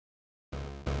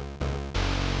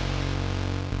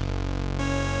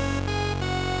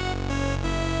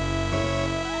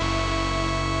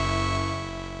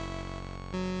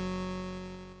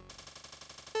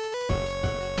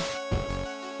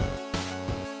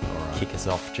kick us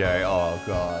off, Joe? Oh,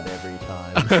 God, every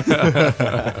time.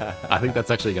 I think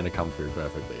that's actually going to come through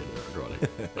perfectly in the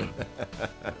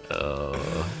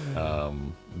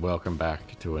recording. Welcome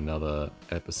back to another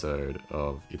episode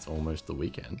of It's Almost the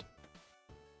Weekend.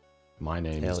 My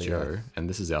name is Joe, and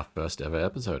this is our first ever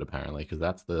episode, apparently, because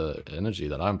that's the energy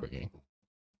that I'm bringing.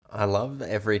 I love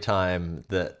every time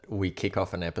that we kick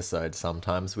off an episode,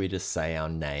 sometimes we just say our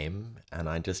name, and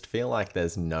I just feel like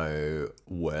there's no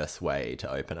worse way to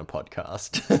open a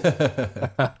podcast.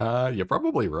 You're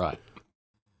probably right.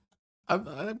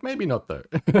 Maybe not, though.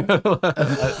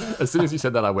 As soon as you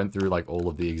said that, I went through like all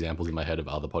of the examples in my head of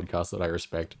other podcasts that I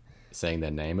respect saying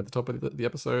their name at the top of the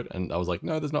episode, and I was like,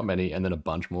 no, there's not many, and then a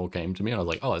bunch more came to me, and I was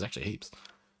like, oh, there's actually heaps.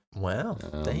 Wow,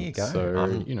 there you go.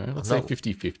 So, let's say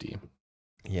 50-50.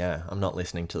 Yeah, I'm not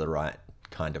listening to the right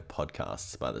kind of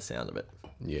podcasts by the sound of it.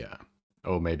 Yeah.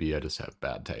 Or maybe I just have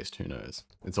bad taste. Who knows?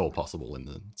 It's all possible in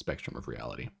the spectrum of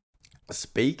reality.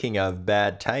 Speaking of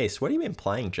bad taste, what have you been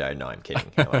playing, Joe? No, I'm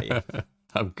kidding. How are you?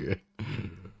 I'm good.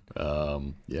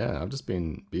 Yeah, I've just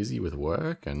been busy with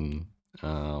work and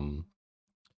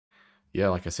yeah,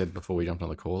 like I said before we jumped on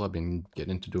the call, I've been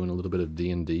getting into doing a little bit of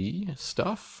D&D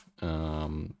stuff.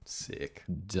 Sick.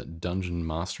 Dungeon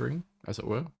mastering, as it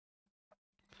were.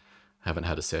 Haven't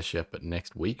had a sesh yet, but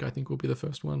next week I think will be the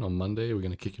first one. On Monday, we're going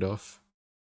to kick it off.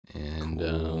 And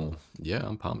cool. yeah,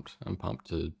 I'm pumped. I'm pumped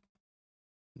to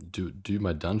do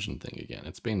my dungeon thing again.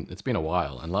 It's been a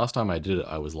while. And last time I did it,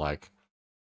 I was like,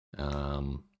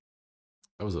 that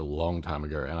was a long time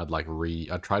ago. And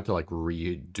I tried to like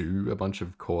redo a bunch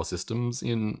of core systems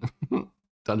in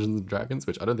Dungeons and Dragons,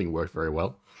 which I don't think worked very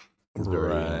well. It's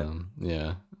very,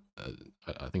 yeah.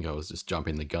 I think I was just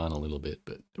jumping the gun a little bit,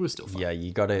 but it was still fun. Yeah,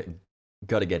 you gotta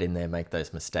get in there, make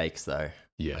those mistakes though.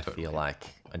 Yeah, I totally. feel like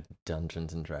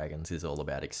Dungeons and Dragons is all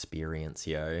about experience,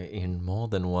 in more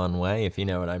than one way, if you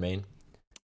know what I mean.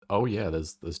 Oh yeah,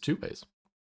 there's two ways.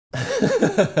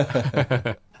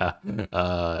 But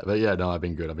yeah, no, I've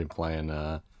been good. I've been playing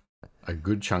a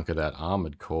good chunk of that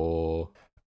Armored Core.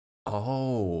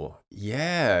 Oh,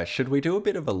 yeah. Should we do a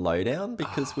bit of a lowdown?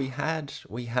 Because we had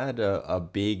a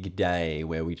big day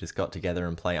where we just got together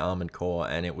and play Armored Core,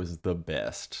 and it was the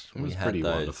best. It was we had pretty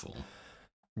those wonderful.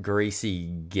 Greasy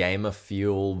gamer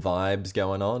fuel vibes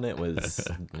going on. It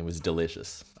was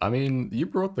delicious. I mean, you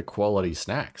brought the quality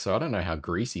snack, so I don't know how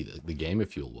greasy the gamer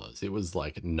fuel was. It was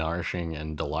like nourishing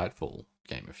and delightful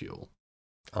gamer fuel.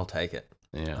 I'll take it.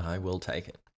 Yeah, I will take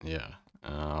it. yeah.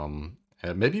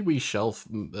 Maybe we shelf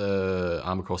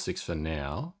Armored Core 6 for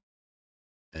now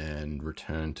and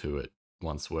return to it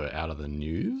once we're out of the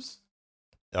news.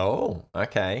 Oh,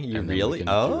 okay. You really?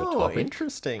 Oh,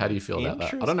 interesting. How do you feel about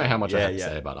that? I don't know how much I have to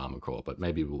say about Armored Core, but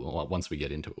maybe once we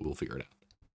get into it, we'll figure it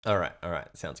out. All right.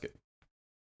 Sounds good.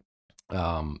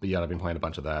 But yeah, I've been playing a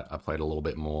bunch of that. I played a little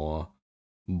bit more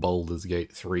Baldur's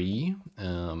Gate 3.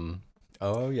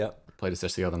 Oh, yeah. Played a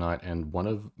session the other night, and one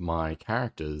of my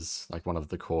characters, like one of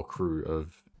the core crew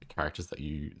of characters that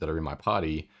are in my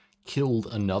party, killed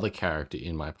another character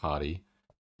in my party,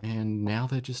 and now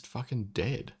they're just fucking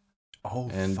dead. Oh,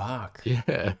 fuck.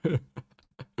 Yeah.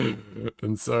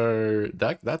 And so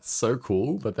that's so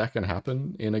cool that can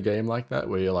happen in a game like that,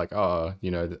 where you're like, oh,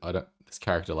 this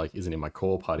character like isn't in my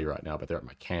core party right now, but they're at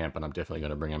my camp, and I'm definitely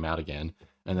going to bring them out again.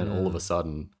 And then all of a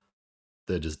sudden,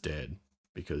 they're just dead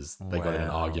because they got in an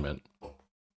argument.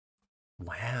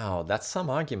 Wow, that's some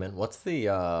argument. What's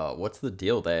the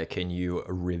deal there? Can you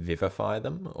revivify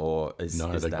them, or is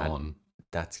they're gone?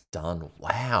 That's done.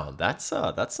 Wow, that's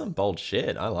some bold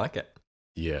shit. I like it.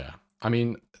 Yeah, I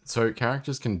mean, so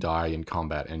characters can die in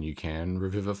combat, and you can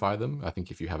revivify them. I think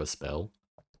if you have a spell,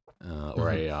 or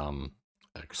a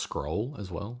scroll as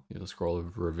well, scroll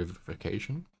of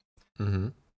revivification. Mm-hmm.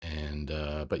 And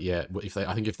but yeah,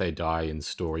 if they die in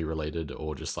story related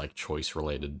or just like choice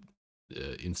related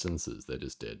instances, they're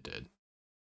just dead.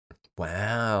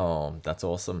 Wow, that's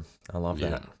awesome. I love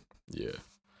that. Yeah.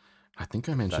 I think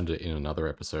I mentioned it in another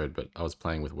episode, but I was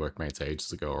playing with workmates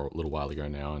ages ago, or a little while ago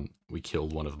now, and we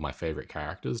killed one of my favorite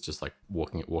characters, just like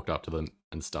walked up to them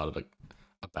and started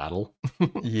a battle.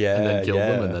 Yeah. And then killed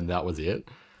them, and then that was it.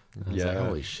 And I was like, Yeah.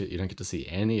 holy shit, you don't get to see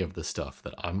any of the stuff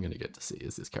that I'm going to get to see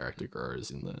as this character grows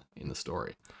in the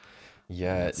story.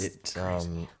 Yeah,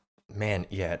 man,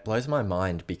 yeah, it blows my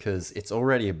mind because it's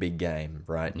already a big game,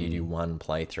 right? You do one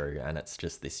playthrough and it's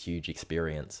just this huge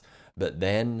experience. But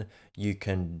then you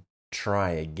can try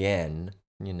again,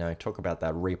 talk about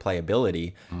that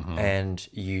replayability, and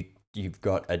you've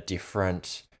got a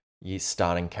different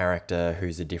starting character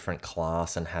who's a different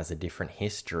class and has a different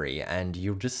history, and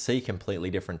you'll just see completely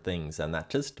different things, and that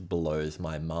just blows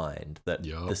my mind that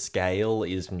the scale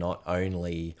is not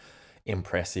only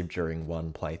impressive during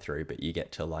one playthrough, but you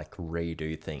get to like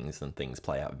redo things and things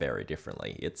play out very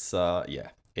differently. It's yeah,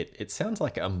 it sounds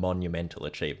like a monumental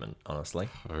achievement, honestly.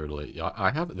 Totally. Yeah,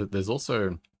 I have. There's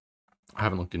also. I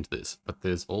haven't looked into this, but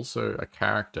there's also a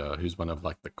character who's one of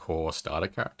like the core starter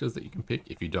characters that you can pick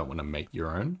if you don't want to make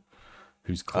your own,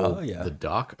 who's Oh called yeah. the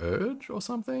Dark Urge or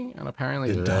something, and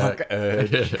apparently The their Dark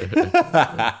Urge.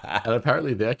 and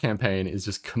apparently their campaign is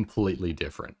just completely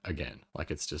different again. Like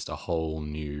it's just a whole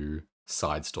new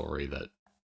side story that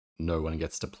no one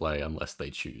gets to play unless they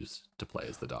choose to play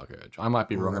as the Dark Urge. I might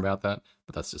be wrong about that,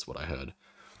 but that's just what I heard.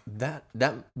 That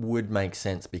would make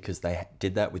sense because they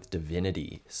did that with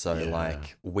Divinity. So Yeah.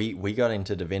 like we got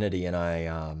into Divinity and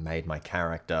I made my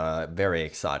character very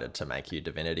excited to make you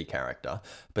Divinity character.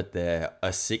 But there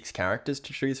are 6 characters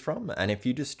to choose from, and if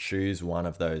you just choose one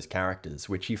of those characters,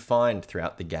 which you find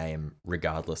throughout the game,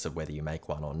 regardless of whether you make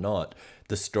one or not,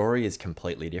 the story is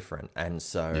completely different. And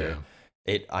so Yeah.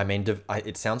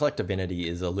 it sounds like Divinity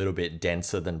is a little bit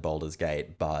denser than Baldur's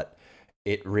Gate, but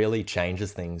it really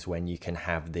changes things when you can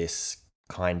have this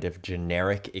kind of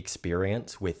generic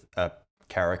experience with a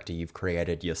character you've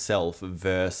created yourself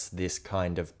versus this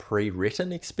kind of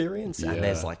pre-written experience. And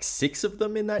there's Yeah. like 6 of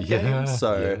them in that Yeah. game.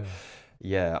 So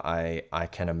Yeah. yeah, I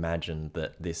can imagine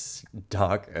that this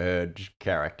Dark Urge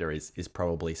character is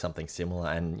probably something similar.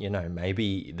 And, you know,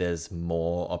 maybe there's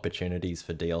more opportunities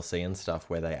for DLC and stuff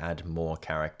where they add more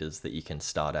characters that you can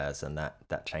start as, and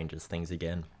that changes things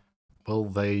again. Well,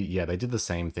 they did the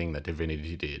same thing that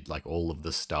Divinity did. Like all of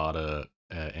the starter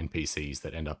NPCs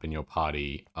that end up in your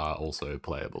party are also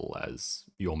playable as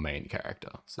your main character,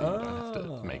 so you don't have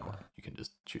to make one. You can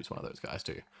just choose one of those guys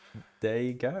too. There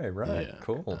you go. Right. Yeah.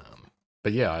 Cool.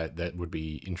 But yeah, that would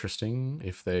be interesting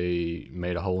if they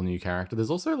made a whole new character. There's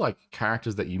also like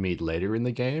characters that you meet later in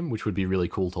the game, which would be really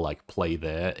cool to like play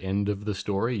their end of the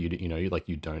story. You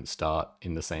don't start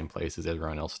in the same place as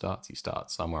everyone else starts. You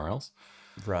start somewhere else.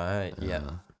 Right. Yeah.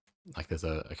 Like there's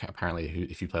apparently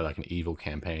if you play like an evil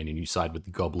campaign and you side with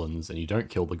the goblins and you don't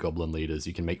kill the goblin leaders,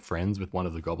 you can make friends with one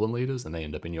of the goblin leaders and they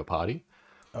end up in your party.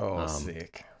 Oh,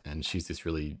 sick. And she's this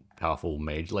really powerful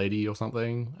mage lady or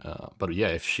something. But yeah,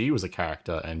 if she was a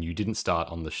character and you didn't start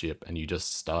on the ship and you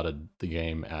just started the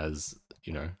game as,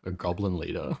 a goblin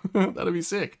leader, that'd be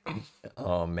sick.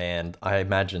 Oh man, I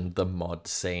imagine the mod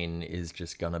scene is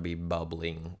just gonna be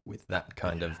bubbling with that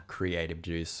kind of creative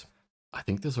juice. I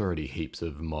think there's already heaps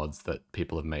of mods that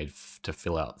people have made to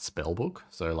fill out spellbook.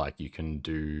 So like you can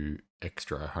do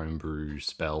extra homebrew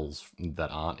spells that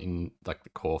aren't in like the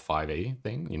core 5e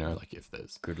thing, like if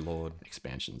there's Good lord.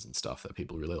 expansions and stuff that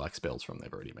people really like spells from,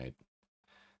 they've already made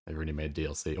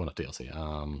DLC, or not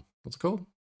DLC, what's it called?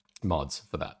 Mods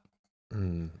for that.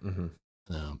 Mm-hmm.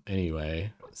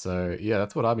 Anyway, so yeah,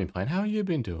 that's what I've been playing. How have you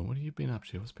been doing? What have you been up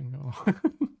to? What's been going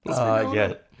on?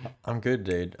 Yeah, I'm good,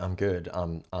 dude. I'm good.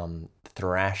 I'm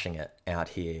thrashing it out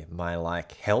here. My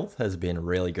health has been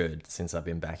really good since I've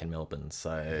been back in Melbourne, so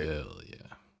Hell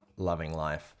yeah. loving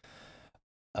life.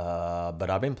 But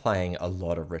I've been playing a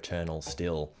lot of Returnal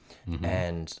still,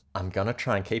 and I'm gonna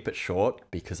try and keep it short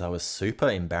because I was super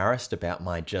embarrassed about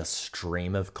my just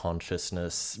stream of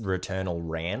consciousness Returnal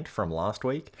rant from last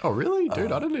week. Oh really,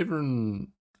 dude? I didn't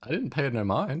pay it no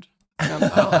mind.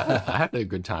 I had a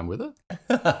good time with it.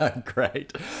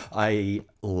 Great. I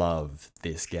love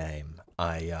this game.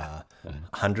 I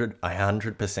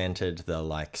 100%ed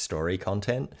the story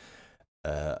content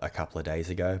a couple of days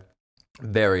ago.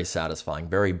 Very satisfying,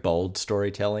 very bold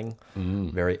storytelling,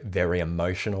 very very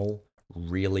emotional.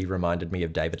 Really reminded me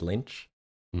of David Lynch.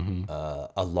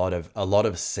 A lot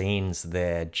of scenes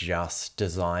there just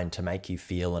designed to make you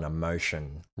feel an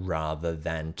emotion rather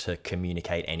than to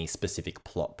communicate any specific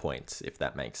plot points, if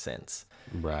that makes sense.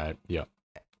 Right. Yeah.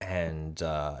 And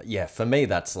yeah, for me,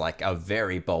 that's a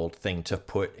very bold thing to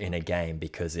put in a game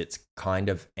because it's kind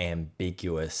of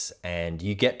ambiguous and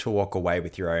you get to walk away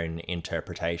with your own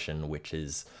interpretation, which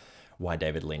is why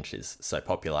David Lynch is so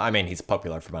popular. I mean, he's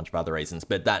popular for a bunch of other reasons,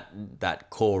 but that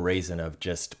core reason of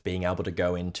just being able to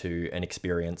go into an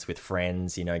experience with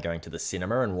friends, going to the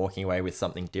cinema and walking away with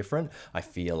something different, I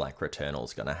feel like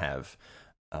Returnal's going to have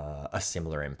a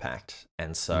similar impact.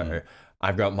 And so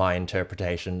I've got my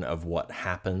interpretation of what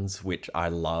happens, which I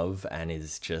love and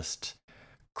is just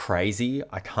crazy.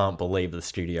 I can't believe the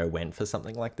studio went for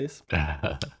something like this.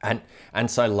 and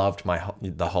so I loved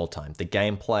the whole time. The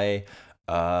gameplay,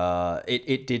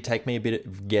 it did take me a bit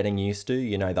of getting used to,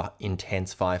 the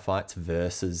intense firefights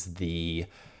versus the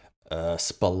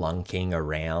spelunking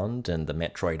around and the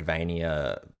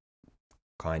Metroidvania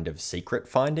kind of secret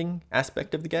finding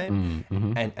aspect of the game.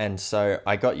 Mm-hmm. And so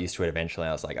I got used to it eventually.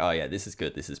 I was like, oh yeah, this is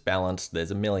good. This is balanced. There's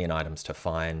a million items to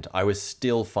find. I was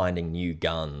still finding new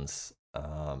guns,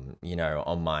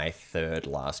 on my third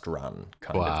last run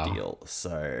kind of deal.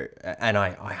 So, and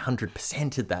I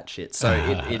 100%ed that shit. So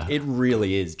it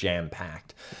really is jam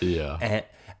packed. Yeah.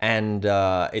 And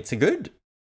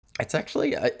it's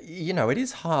actually, it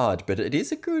is hard, but it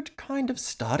is a good kind of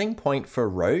starting point for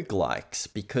roguelikes,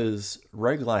 because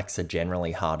roguelikes are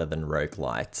generally harder than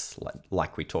roguelites,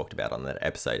 like we talked about on that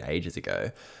episode ages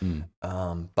ago.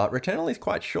 But Returnal is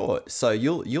quite short, so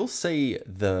you'll see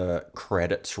the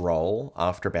credits roll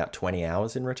after about 20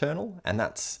 hours in Returnal, and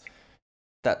that's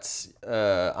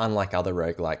unlike other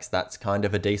roguelikes, that's kind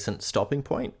of a decent stopping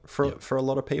point for a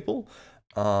lot of people.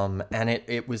 And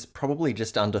it was probably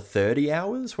just under 30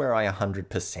 hours where I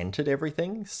 100%ed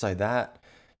everything. So that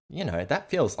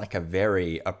feels like a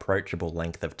very approachable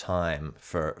length of time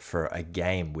for a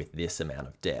game with this amount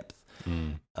of depth.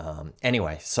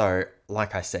 Anyway, so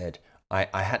like I said,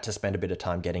 I had to spend a bit of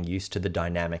time getting used to the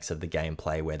dynamics of the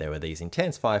gameplay, where there were these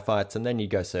intense firefights and then you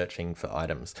go searching for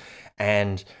items.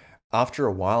 And after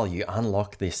a while, you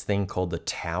unlock this thing called the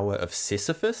Tower of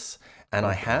Sisyphus. And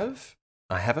I have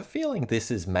a feeling this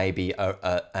is maybe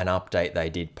an update they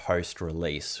did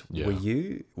post-release. Yeah.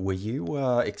 Were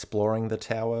you exploring the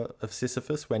Tower of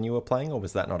Sisyphus when you were playing, or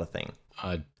was that not a thing?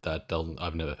 I've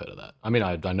never heard of that. I mean,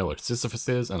 I know what Sisyphus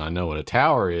is, and I know what a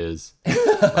tower is, but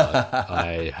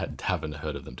I haven't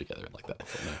heard of them together like that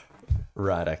before. No.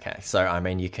 Right, okay. So, I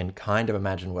mean, you can kind of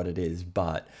imagine what it is,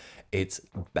 but it's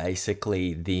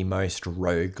basically the most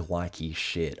roguelike-y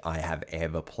shit I have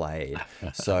ever played.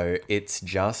 So it's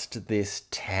just this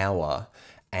tower,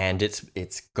 and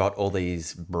it's got all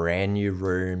these brand new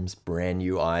rooms, brand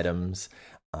new items,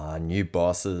 new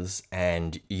bosses,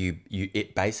 and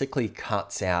it basically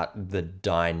cuts out the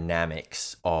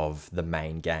dynamics of the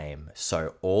main game.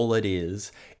 So all it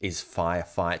is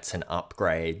firefights and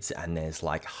upgrades, and there's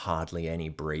like hardly any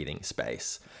breathing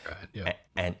space. Right, yeah.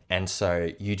 And so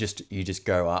you just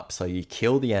go up, so you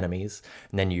kill the enemies,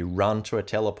 and then you run to a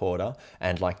teleporter,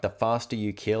 and like the faster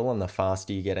you kill and the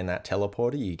faster you get in that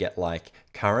teleporter, you get like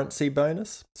currency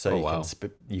bonus. So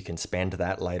you can spend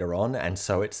that later on, and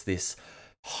so it's this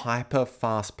hyper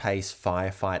fast-paced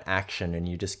firefight action, and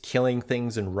you're just killing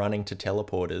things and running to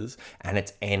teleporters, and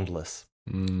it's endless.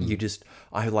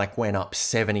 I like went up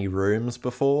 70 rooms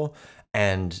before,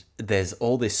 and there's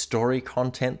all this story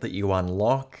content that you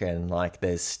unlock, and like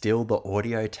there's still the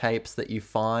audio tapes that you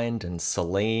find, and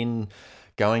Celine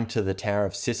going to the Tower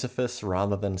of Sisyphus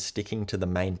rather than sticking to the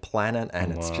main planet,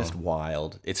 and it's just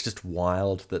wild. It's just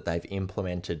wild that they've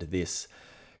implemented this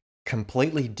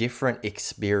completely different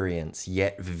experience,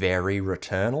 yet very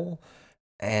Returnal.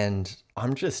 And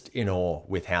I'm just in awe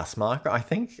with Housemarque. I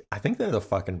think they're the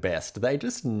fucking best. They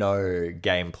just know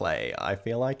gameplay. I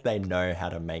feel like they know how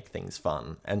to make things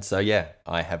fun. And so yeah,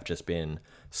 I have just been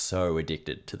so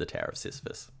addicted to the Tower of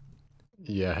Sisyphus.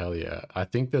 Yeah, hell yeah. I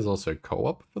think there's also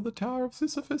co-op for the Tower of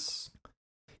Sisyphus.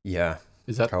 Yeah.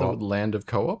 Is that co-op? The land of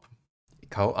co-op?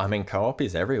 Co-op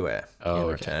is everywhere in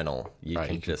okay. Returnal. You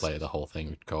can just play the whole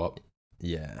thing co-op.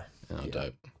 Yeah. Oh, yeah.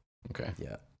 Dope. Okay.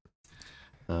 Yeah.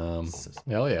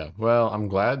 Hell yeah. Well, I'm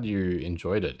glad you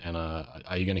enjoyed it. And are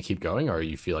you going to keep going, or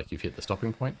you feel like you've hit the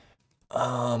stopping point?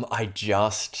 I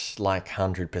just like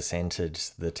 100%ed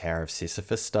the Tower of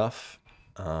Sisyphus stuff.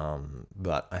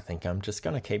 But I think I'm just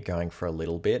going to keep going for a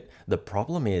little bit. The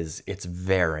problem is it's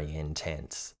very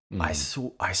intense. I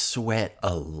sweat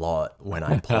a lot when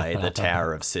I play the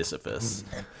Tower of Sisyphus.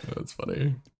 That's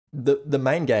funny. The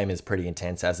main game is pretty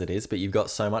intense as it is, but you've got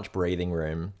so much breathing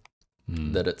room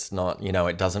that it's not,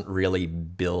 it doesn't really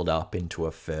build up into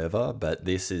a fervor, but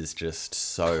this is just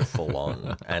so full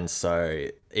on. And so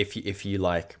if you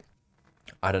like,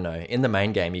 I don't know, in the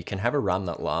main game, you can have a run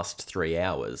that lasts 3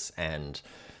 hours, and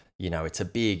it's a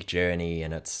big journey,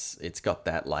 and it's got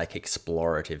that like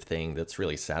explorative thing that's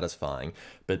really satisfying.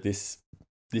 But this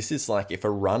is like, if a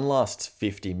run lasts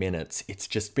 50 minutes, it's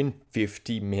just been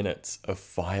 50 minutes of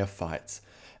firefights.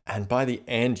 And by the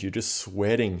end, you're just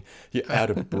sweating, you're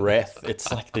out of breath.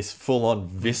 It's like this full-on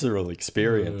visceral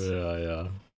experience. Yeah.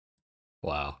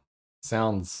 Wow.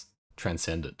 Sounds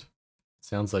transcendent.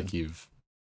 Sounds like you've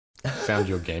found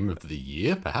your game of the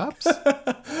year, perhaps?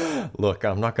 Look,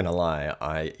 I'm not going to lie.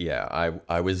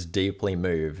 I was deeply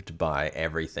moved by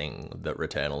everything that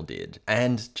Returnal did.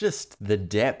 And just the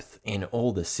depth in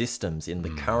all the systems, in the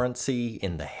currency,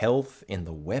 in the health, in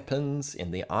the weapons,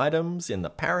 in the items, in the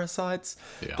parasites,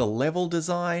 the level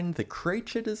design, the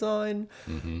creature design.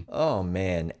 Oh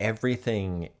man,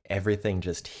 everything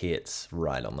just hits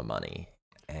right on the money.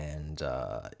 and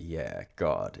yeah,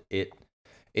 God,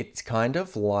 it's kind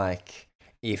of like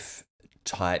if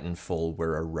Titanfall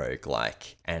were a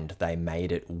roguelike and they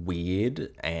made it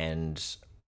weird and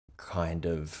kind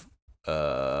of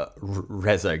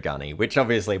resogunny, which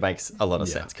obviously makes a lot of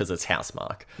Yeah. sense because it's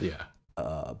Housemarque. Yeah.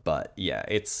 But yeah,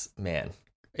 it's man,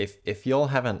 if y'all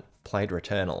haven't played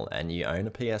Returnal and you own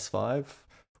a PS5,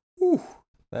 whew,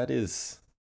 that is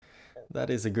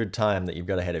a good time that you've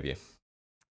got ahead of you.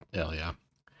 Hell yeah.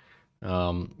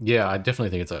 Yeah, I definitely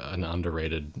think it's an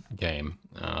underrated game.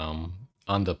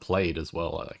 Underplayed as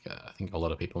well. Like, I think a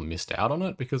lot of people missed out on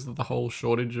it because of the whole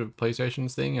shortage of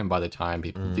PlayStations thing. And by the time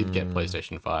people did get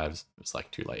PlayStation 5s, it was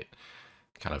like too late.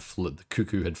 Kind of the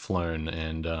cuckoo had flown.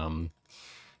 And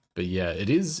but yeah, it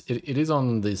is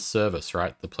on this service,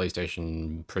 right? The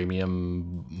PlayStation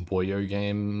Premium Boyo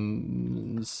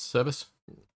game service.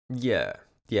 Yeah,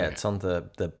 yeah, Okay. it's on the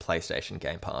PlayStation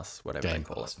Game Pass, whatever they Game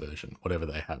call Pass it. version, whatever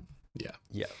they have. Yeah.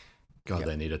 Yeah, God, yeah.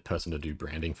 they need a person to do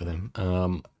branding for them. Oh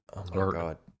my Or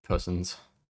God. persons.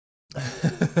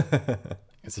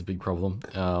 It's a big problem.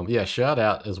 Yeah, shout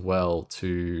out as well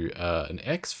to an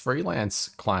ex-freelance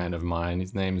client of mine.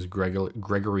 His name is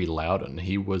Gregory Loudon.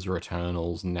 He was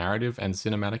Returnal's narrative and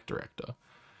cinematic director.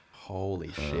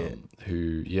 Holy shit.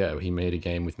 He made a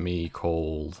game with me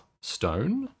called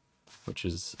Stone, which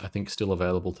is, I think, still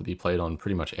available to be played on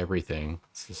pretty much everything.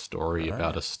 It's a story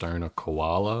about Right. a stoner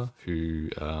koala who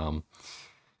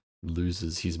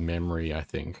loses his memory, I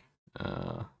think,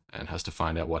 and has to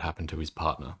find out what happened to his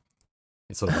partner.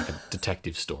 It's sort of like a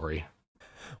detective story.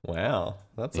 Wow,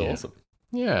 that's Yeah. awesome.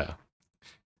 Yeah.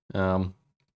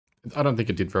 I don't think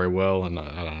it did very well, and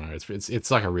I don't know. It's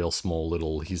like a real small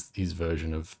little his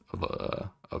version of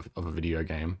a video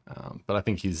game. But I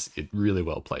think it really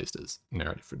well placed as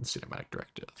narrative and cinematic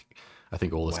director. I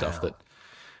think all the stuff Wow. that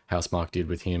Housemarque did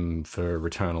with him for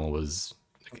Returnal was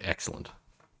excellent.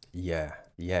 Yeah,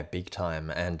 yeah, big time.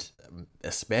 And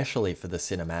especially for the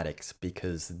cinematics,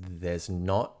 because there's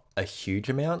not a huge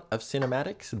amount of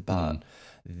cinematics, but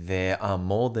there are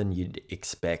more than you'd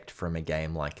expect from a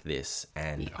game like this.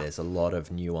 And Yeah. there's a lot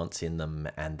of nuance in them,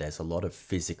 and there's a lot of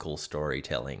physical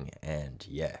storytelling. And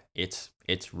yeah, it's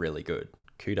really good.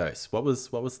 Kudos. What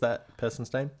was that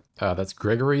person's name? That's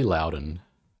Gregory Loudon.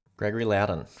 Gregory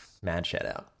Loudon. Mad shout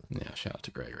out. Yeah, shout out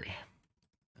to Gregory.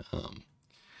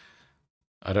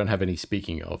 I don't have any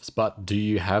speaking ofs, but do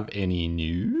you have any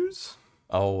news?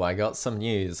 Oh, I got some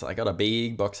news. I got a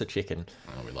big box of chicken.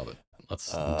 Oh, we love it.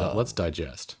 Let's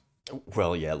digest.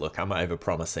 Well, yeah, look, I'm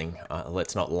over-promising.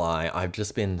 Let's not lie. I've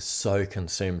just been so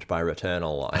consumed by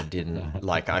Returnal. I didn't,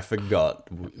 like, I forgot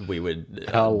we would,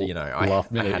 How I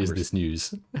last minute had, is this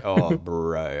news? oh,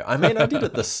 bro. I mean, I did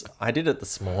it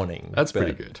this morning. That's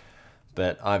pretty but, good.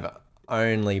 But I've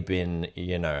only been,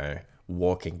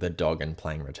 walking the dog and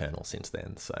playing Returnal since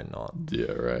then. So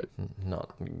Yeah, right.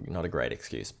 not a great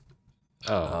excuse.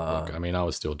 Oh, look, I mean, I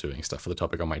was still doing stuff for the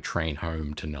topic on my train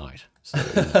home tonight, so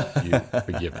you're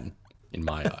forgiven, in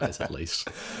my eyes at least.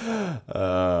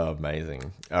 Oh,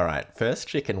 amazing. All right, first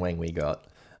chicken wing we got.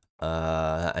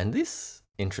 And this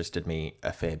interested me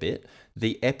a fair bit.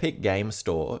 The Epic Game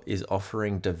Store is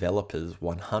offering developers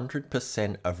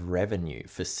 100% of revenue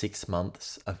for 6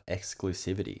 months of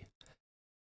exclusivity.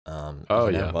 Oh,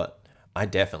 You know yeah. what? I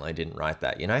definitely didn't write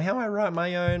that. You know how I write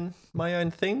my own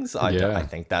things? I Yeah.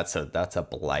 think that's a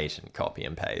blatant copy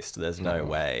and paste. There's no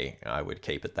way I would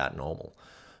keep it that normal.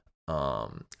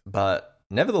 But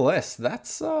nevertheless,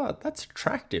 that's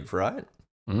attractive, right?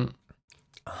 Mm,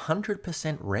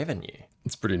 100% revenue.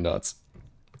 it's pretty nuts.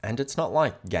 And it's not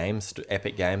like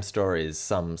Epic Game Store is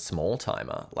some small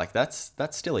timer. Like that's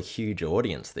still a huge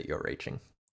audience that you're reaching.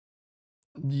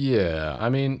 Yeah, I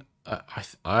mean,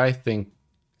 I think,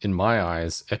 in my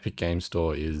eyes, Epic Game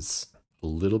Store is a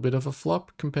little bit of a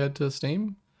flop compared to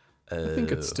Steam. I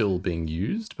think it's Oh, still being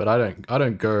used, but I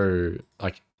don't go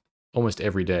like almost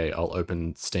every day. I'll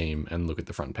open Steam and look at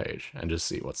the front page and just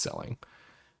see what's selling.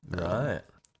 right.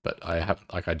 But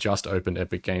I just opened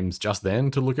Epic Games just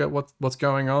then to look at what's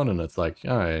going on, and it's like,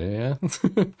 oh yeah,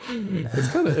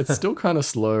 it's still kind of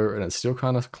slow and it's still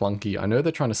kind of clunky. I know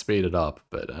they're trying to speed it up,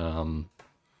 but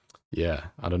yeah,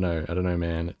 I don't know,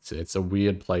 man. It's a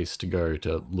weird place to go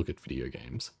to look at video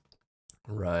games.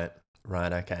 Right.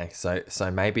 Right. Okay. So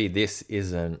maybe this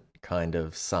isn't kind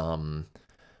of some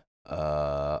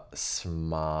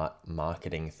smart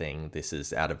marketing thing. This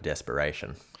is out of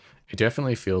desperation. It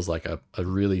definitely feels like a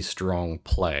really strong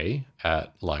play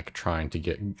at like trying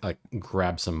to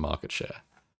grab some market share.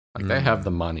 Like they have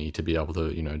the money to be able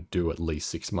to, do at least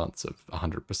 6 months of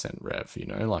 100% rev,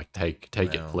 like take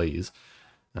it, Wow. please.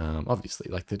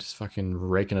 Obviously, like they're just fucking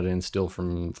raking it in still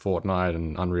from Fortnite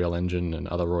and Unreal Engine and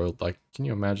other royal. Like, can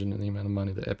you imagine the amount of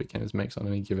money that Epic Games makes on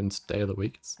any given day of the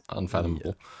week? It's Yeah.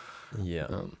 unfathomable.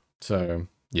 Yeah. So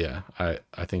yeah, I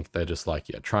think they're just like,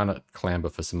 yeah, trying to clamber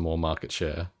for some more market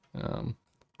share.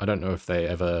 I don't know if they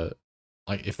ever,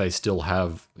 like, if they still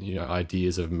have,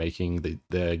 ideas of making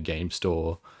their game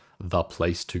store the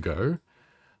place to go.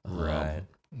 Right.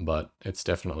 But it's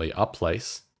definitely a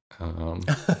place.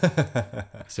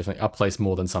 It's definitely a place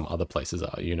more than some other places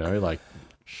are. Like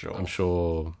I'm Sure.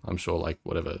 sure, I'm sure, like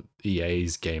whatever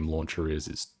EA's game launcher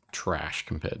is trash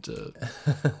compared to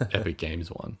Epic Games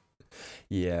one.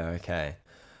 Yeah, okay.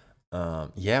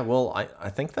 Yeah, well, I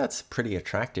think that's pretty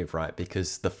attractive, right?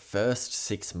 Because the first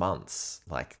 6 months,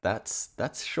 like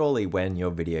that's surely when your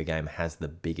video game has the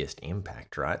biggest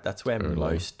impact, right? That's where Totally.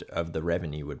 most of the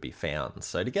revenue would be found.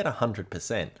 So to get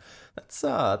 100%,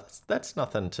 that's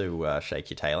nothing to shake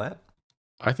your tail at.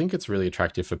 I think it's really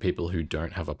attractive for people who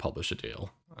don't have a publisher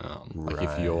deal. Like if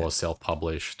Right. you're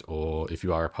self-published or if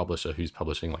you are a publisher who's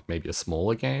publishing like maybe a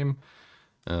smaller game.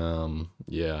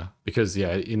 Yeah, because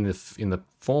yeah, in the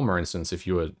former instance, if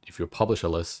you're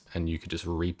publisherless and you could just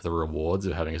reap the rewards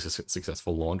of having a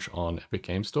successful launch on Epic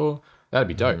Game Store, that'd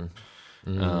be dope.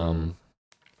 Mm,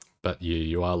 But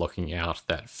you are looking out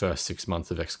that first 6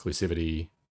 months of exclusivity,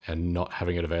 and not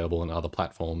having it available on other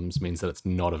platforms means that it's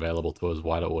not available to as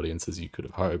wide an audience as you could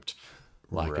have hoped.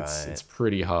 Like it's right.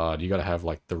 pretty hard. You got to have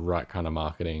like the right kind of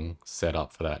marketing set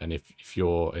up for that. And if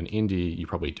you're an indie, you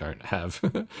probably don't have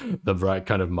the right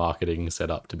kind of marketing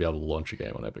set up to be able to launch a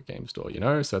game on Epic Game Store.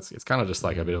 So it's kind of just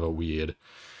like a bit of a weird,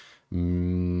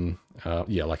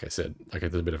 yeah, like I said, like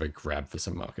there's a bit of a grab for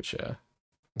some market share.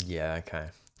 Yeah, okay.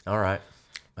 All right.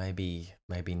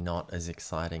 Maybe not as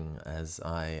exciting as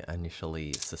I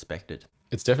initially suspected.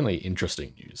 It's definitely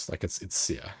interesting news. Like it's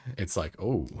yeah, it's like,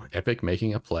 oh, Epic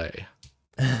making a play.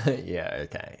 Yeah,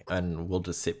 okay. And we'll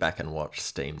just sit back and watch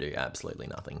Steam do absolutely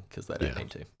nothing because they don't Yeah, need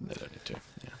to. they don't need to.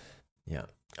 Yeah. Yeah.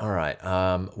 All right.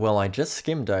 Well, I just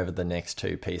skimmed over the next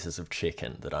two pieces of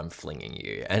chicken that I'm flinging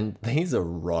you, and these are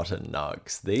rotten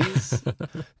nugs.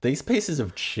 These pieces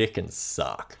of chicken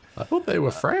suck. I thought they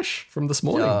were fresh from this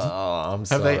morning. Oh, I'm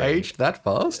Have they sorry. aged that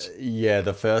fast? Yeah,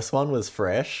 the first one was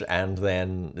fresh, and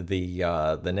then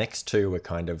the next two were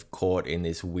kind of caught in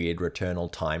this weird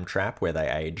returnal time trap where they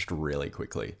aged really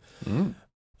quickly.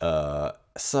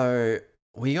 So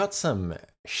we got some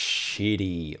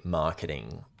shitty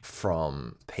marketing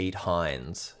from Pete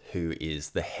Hines, who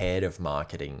is the head of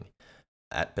marketing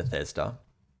at Bethesda,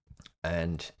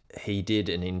 and he did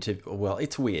an interview. Well,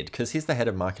 it's weird because he's the head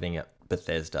of marketing at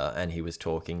Bethesda, and he was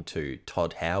talking to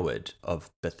Todd Howard of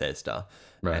Bethesda,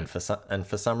 Right. and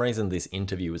for some reason this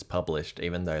interview was published,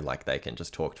 even though like they can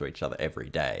just talk to each other every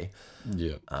day.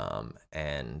 Yeah.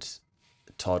 And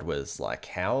Todd was like,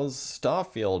 "How's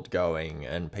Starfield going?"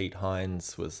 And Pete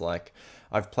Hines was like,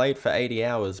 "I've played for 80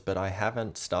 hours, but I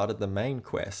haven't started the main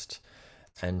quest."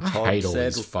 And I Todd hate all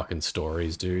said, these fucking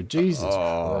stories, dude. Jesus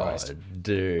 "Oh, Christ. I'm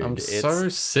dude, so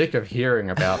sick of hearing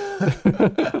about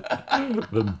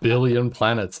the billion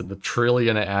planets and the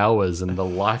trillion hours and the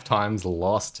lifetimes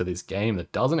lost to this game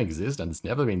that doesn't exist and it's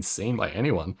never been seen by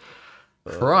anyone.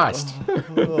 Christ.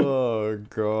 oh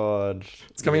God,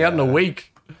 It's coming out in a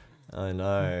week. I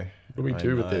know, What do we I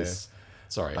do with know. this?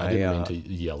 Sorry, I I didn't mean to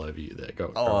yell over you there.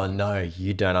 Go Oh on. no,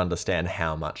 you don't understand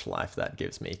how much life that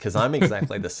gives me because I'm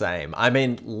exactly the same. I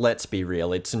mean, let's be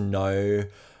real. It's no,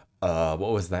 what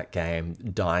was that game?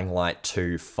 Dying Light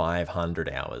 2, 500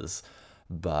 hours,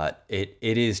 but it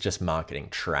is just marketing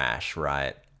trash,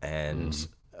 right? And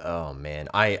oh man,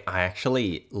 I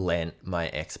actually lent my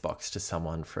Xbox to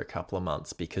someone for a couple of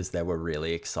months because they were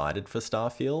really excited for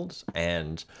Starfield,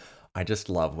 and I just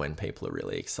love when people are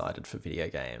really excited for video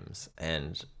games.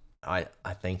 And I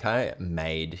think I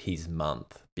made his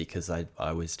month because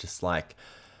I was just like,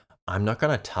 I'm not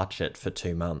going to touch it for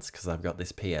 2 months because I've got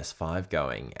this PS5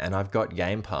 going and I've got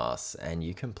Game Pass and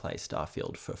you can play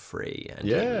Starfield for free. And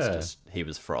Yeah. he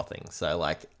was frothing. So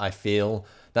like, I feel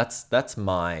that's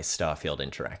my Starfield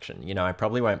interaction. I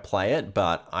probably won't play it,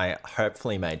 but I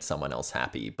hopefully made someone else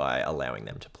happy by allowing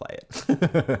them to play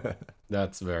it.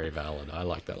 That's very valid. I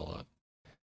like that a lot.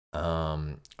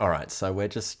 All right, so we're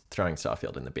just throwing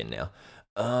Starfield in the bin now.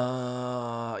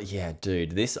 Yeah,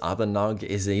 dude, this other nug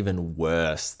is even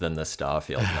worse than the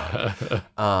Starfield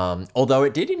nug. Although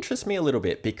it did interest me a little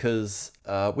bit because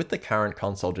with the current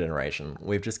console generation,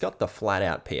 we've just got the flat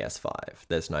out PS5.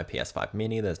 There's no PS5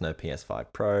 Mini, there's no PS5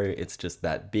 Pro. It's just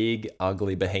that big,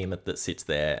 ugly behemoth that sits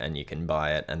there and you can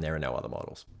buy it, and there are no other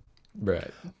models.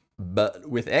 Right. But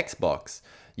with Xbox,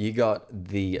 You got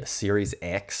the Series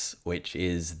X, which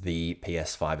is the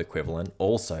PS5 equivalent,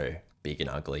 also big and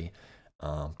ugly,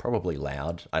 probably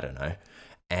loud, I don't know.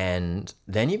 And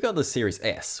then you've got the Series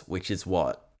S, which is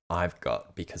what I've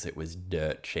got because it was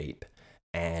dirt cheap.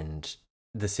 And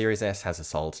the Series S has a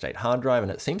solid state hard drive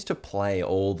and it seems to play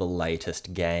all the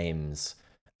latest games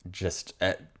just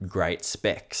at great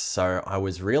specs. So I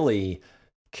was really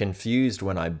confused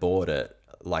when I bought it.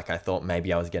 Like I thought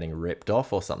maybe I was getting ripped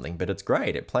off or something, but it's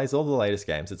great. It plays all the latest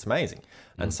games. It's amazing.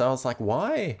 And so I was like,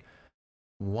 why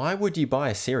would you buy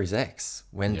a Series X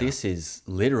when this is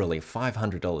literally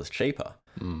 $500 cheaper?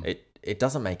 It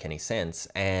doesn't make any sense.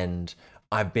 And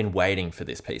I've been waiting for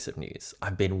this piece of news.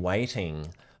 I've been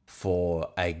waiting for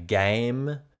a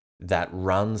game that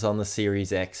runs on the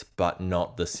Series X, but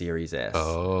not the Series S.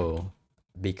 Oh.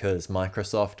 Because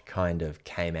Microsoft kind of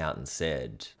came out and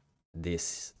said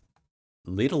this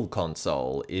little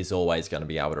console is always going to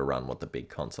be able to run what the big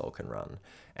console can run.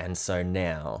 And so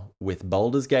now, with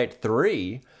Baldur's Gate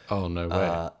 3... Oh, no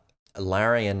way.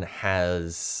 Larian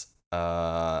has...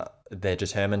 they're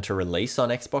determined to release on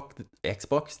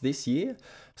Xbox this year.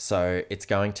 So it's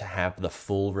going to have the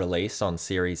full release on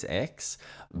Series X.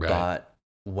 Right. But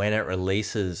when it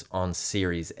releases on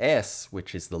Series S,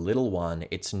 which is the little one,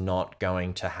 it's not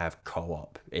going to have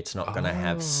co-op. It's not going to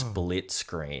have split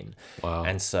screen. Wow.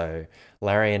 And so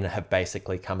Larian have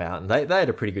basically come out and they had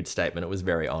a pretty good statement. It was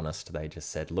very honest. They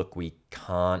just said, look, we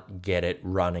can't get it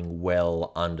running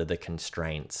well under the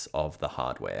constraints of the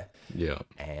hardware. Yeah.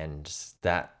 And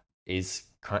that is,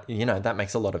 that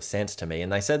makes a lot of sense to me.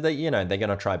 And they said that, they're going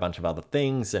to try a bunch of other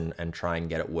things and try and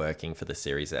get it working for the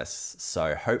Series S.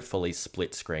 So hopefully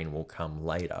split screen will come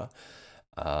later.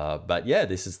 But yeah,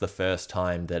 this is the first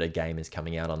time that a game is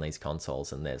coming out on these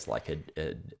consoles and there's like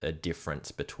a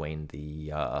difference between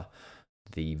the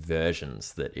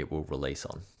versions that it will release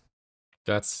on.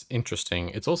 That's interesting.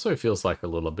 It also feels like a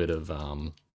little bit of,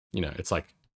 it's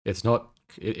like, it's not,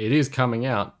 it is coming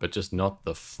out, but just not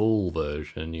the full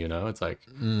version, It's like,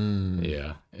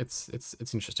 yeah, it's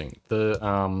interesting.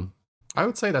 I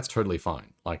would say that's totally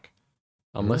fine. Like,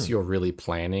 unless you're really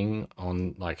planning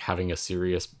on like having a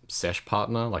serious sesh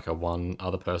partner, like a one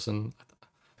other person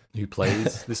who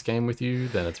plays this game with you,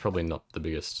 then it's probably not the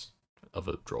biggest of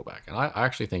a drawback. And I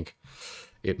actually think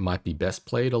it might be best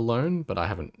played alone, but I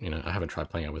haven't tried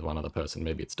playing it with one other person.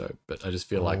 Maybe it's dope, but I just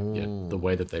feel like the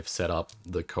way that they've set up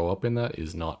the co-op in that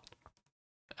is not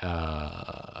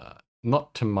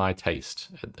to my taste.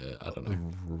 I don't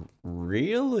know.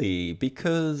 Really?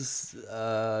 Because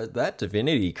that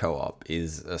Divinity co-op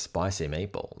is a spicy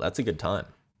meatball. That's a good time.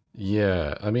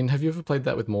 Yeah. I mean, have you ever played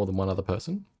that with more than one other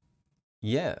person?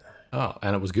 Yeah. Oh,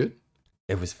 and it was good?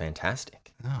 It was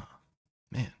fantastic. Oh,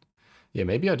 man. Yeah,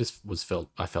 maybe I just felt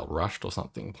rushed or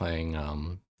something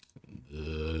playing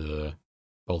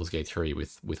Baldur's Gate 3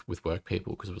 with work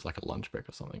people because it was like a lunch break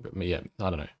or something. But yeah, I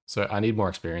don't know. So I need more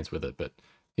experience with it. But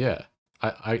yeah,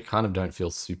 I kind of don't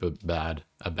feel super bad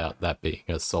about that being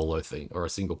a solo thing or a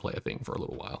single player thing for a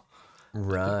little while.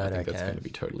 Right. I think that's going to be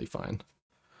totally fine.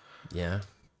 Yeah.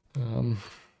 And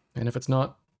if it's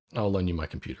not, I'll loan you my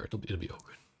computer. It'll be all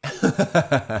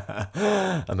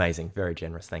good. Amazing. Very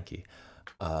generous. Thank you.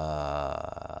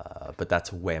 But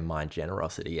that's where my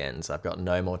generosity ends. I've got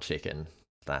no more chicken.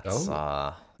 That's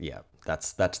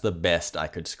that's the best I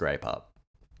could scrape up.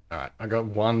 All right, I got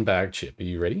one bag chip. Are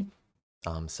you ready?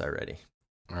 I'm so ready.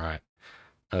 All right.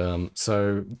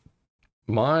 So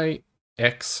my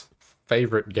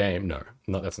favorite game. No,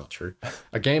 that's not true.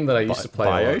 A game that I used to play.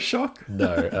 BioShock?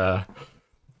 No.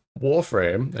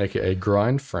 Warframe, aka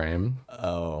Grindframe.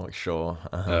 Oh, sure.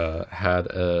 Had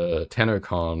a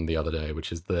TennoCon the other day,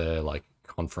 which is their like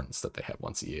conference that they have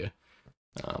once a year.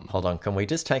 Hold on, can we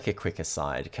just take a quick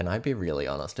aside? Can I be really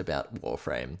honest about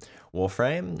Warframe?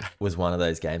 Warframe was one of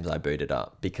those games I booted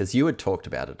up because you had talked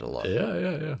about it a lot.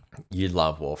 Yeah. You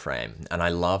love Warframe, and I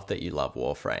love that you love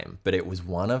Warframe, but it was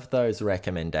one of those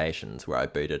recommendations where I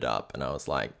booted up and I was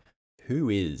like, who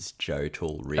is Joe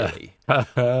Toole really?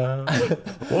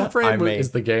 Warframe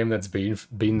is the game that's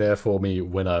been there for me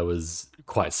when I was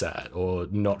quite sad or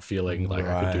not feeling like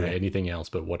I could do anything else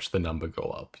but watch the number go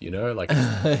up. Like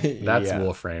that's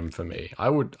Warframe for me. I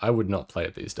would not play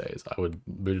it these days. I would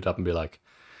boot it up and be like,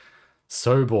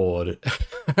 so bored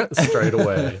straight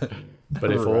away.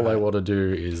 But if all I want to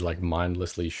do is like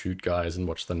mindlessly shoot guys and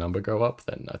watch the number go up,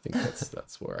 then I think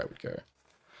that's where I would go.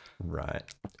 Right.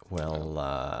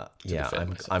 Well,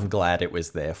 I'm glad it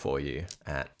was there for you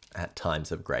at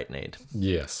times of great need.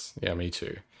 Yes. Yeah, me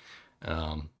too.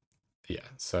 Yeah,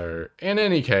 so in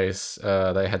any case,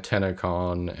 they had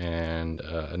TennoCon and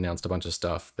announced a bunch of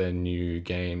stuff. Their new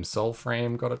game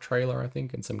Soulframe got a trailer, I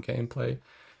think, and some gameplay.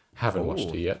 Haven't watched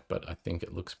Oh, it yet, but I think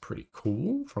it looks pretty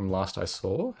cool from last I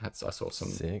saw. I saw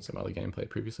sick. some other gameplay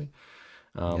previously.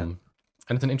 Yeah.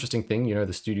 And it's an interesting thing,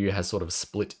 the studio has sort of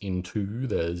split in two.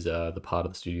 There's the part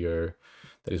of the studio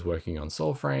that is working on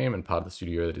Soulframe and part of the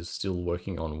studio that is still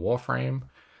working on Warframe.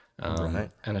 Right.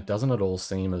 And it doesn't at all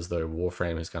seem as though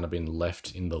Warframe has kind of been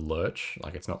left in the lurch.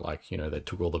 Like, it's not like, they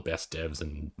took all the best devs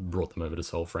and brought them over to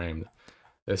Soulframe.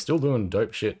 They're still doing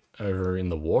dope shit over in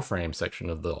the Warframe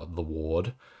section of the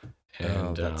ward. Oh,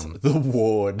 And that's the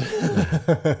ward.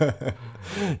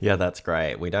 Yeah, that's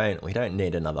great. We don't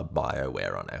need another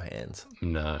BioWare on our hands.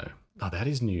 no. Oh, that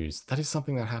is news. That is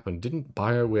something that happened. Didn't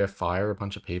BioWare fire a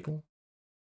bunch of people?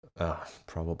 Oh,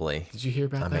 probably. Did you hear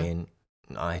I about that? mean,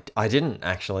 I didn't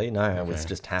actually. No, it was Okay.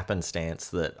 just happenstance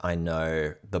that I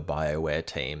know the BioWare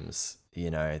teams,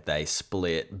 they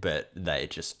split, but they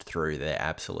just threw their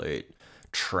absolute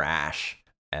trash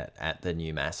at the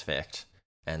new Mass Effect.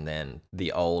 And then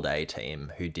the old A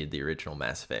team who did the original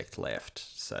Mass Effect left.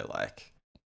 So, like,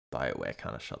 BioWare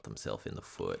kind of shot themselves in the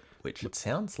foot, which it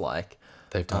sounds like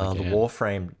They've done the again.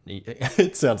 Warframe.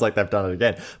 It sounds like they've done it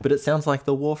again, but it sounds like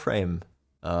the Warframe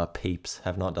peeps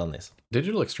have not done this.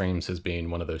 Digital Extremes has been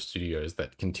one of those studios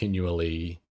that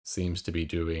continually seems to be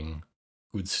doing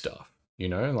good stuff.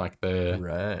 Like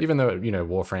Right. even though,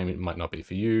 Warframe it might not be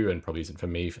for you and probably isn't for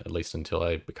me, at least until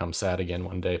I become sad again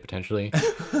one day, potentially.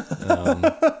 Um,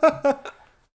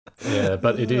 yeah,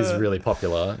 but it is really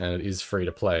popular and it is free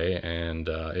to play and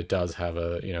it does have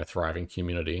a, thriving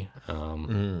community.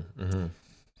 Mm-hmm.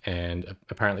 And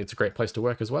apparently it's a great place to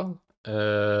work as well.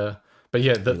 But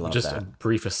yeah, We love just a that.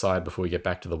 brief aside before we get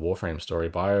back to the Warframe story.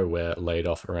 BioWare laid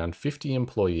off around 50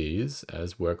 employees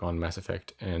as work on Mass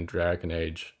Effect and Dragon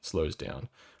Age slows down,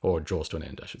 or draws to an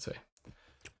end, I should say.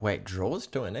 Wait, draws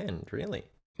to an end, really?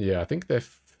 Yeah, I think they're.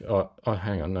 Oh,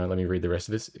 hang on. No, let me read the rest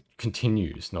of this. It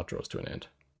continues, not draws to an end.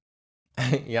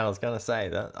 Yeah, I was gonna say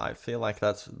that. I feel like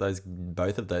that's those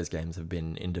both of those games have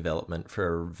been in development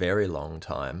for a very long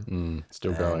time,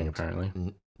 Still going, and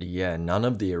apparently. yeah, none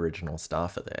of the original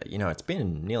staff are there. It's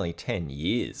been nearly 10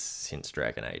 years since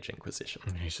Dragon Age Inquisition.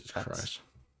 Jesus That's Christ.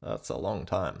 that's a long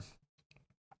time.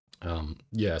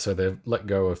 Yeah, so they've let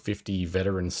go of 50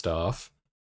 veteran staff.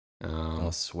 Oh,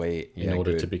 sweet. In Yeah,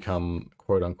 order to good. become,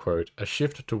 quote unquote, a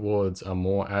shift towards a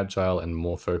more agile and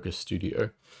more focused studio.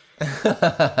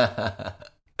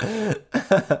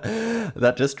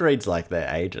 That just reads like they're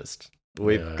ageist.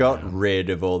 We've got Yeah, rid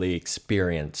of all the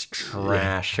experienced yeah,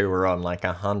 trash who were on like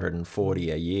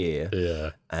 140 a year.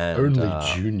 yeah. And Only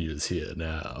juniors here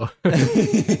now.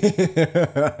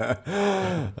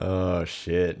 oh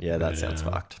shit. Yeah, that sounds Yeah,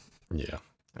 fucked. yeah.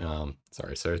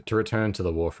 Sorry. So to return to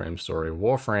the Warframe story,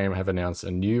 Warframe have announced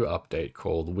a new update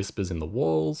called Whispers in the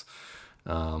Walls,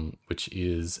 which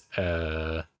is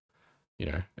their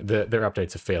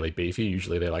updates are fairly beefy.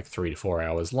 Usually they're like 3 to 4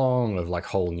 hours long of like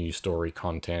whole new story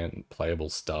content, playable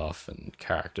stuff, and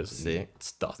characters and Sick.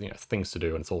 stuff. Things to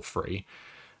do, and it's all free.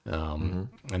 Hmm.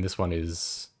 And this one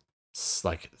is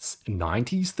like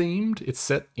 90s themed. It's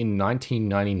set in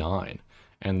 1999,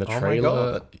 and the Oh my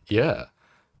trailer, god. yeah,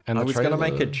 and I the was gonna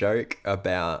make a trailer. joke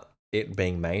about it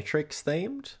being Matrix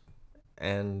themed,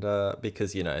 and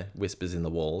because whispers in the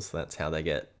walls, that's how they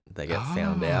get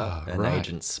found out, Ah, and right,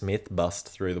 Agent Smith busts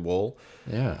through the wall.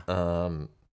 yeah.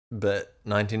 But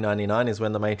 1999 is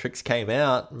when the Matrix came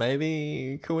out.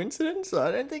 Maybe coincidence? I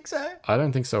don't think so. I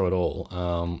don't think so at all.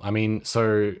 I mean,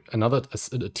 so another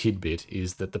a tidbit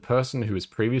is that the person who was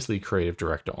previously creative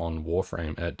director on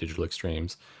Warframe at Digital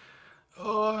Extremes,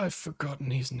 oh, I've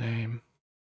forgotten his name.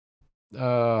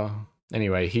 Uh,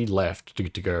 anyway, he left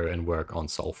to go and work on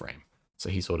Soulframe. So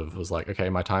he sort of was like, okay,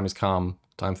 my time has come.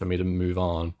 Time for me to move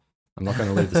on. I'm not going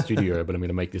to leave the studio, but I'm going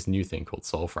to make this new thing called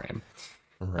Soulframe.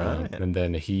 Right. And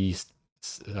then he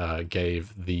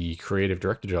gave the creative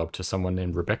director job to someone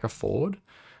named Rebecca Ford.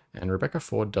 And Rebecca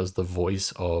Ford does the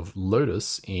voice of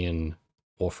Lotus in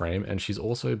Warframe, and she's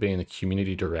also been a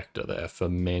community director there for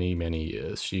many, many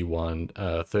years. She won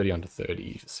 30 Under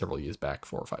 30 several years back,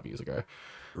 4 or 5 years ago,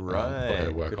 for her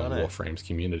Right. work Good on on her. Warframe's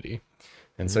community.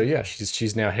 And so, Mm. yeah,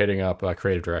 she's now heading up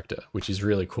creative director, which is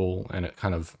really cool. And it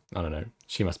kind of, I don't know,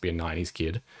 she must be a 90s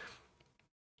kid,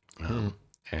 Mm.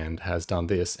 and has done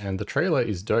this. And the trailer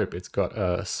is dope. It's got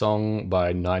a song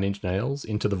by Nine Inch Nails,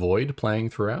 Into the Void, playing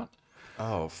throughout.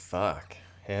 Oh fuck.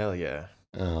 Hell yeah.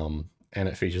 And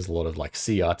it features a lot of like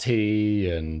CRT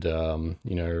and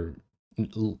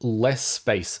less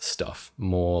space stuff,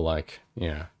 more like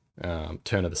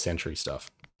turn of the century stuff.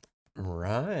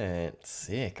 Right,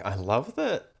 sick. I love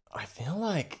that. I feel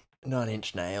like Nine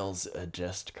Inch Nails are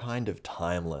just kind of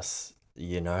timeless.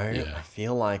 You know, I Yeah.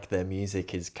 feel like their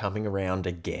music is coming around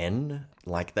again.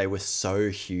 Like they were so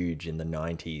huge in the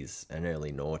 90s and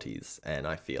early noughties, and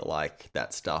I feel like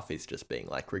that stuff is just being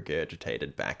like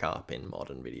regurgitated back up in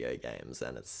modern video games,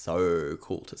 and it's so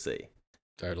cool to see.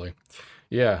 Totally.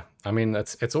 Yeah, I mean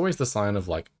that's it's always the sign of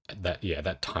like that. Yeah,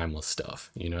 that timeless stuff.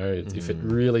 You know, if it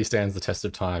Mm, really stands the test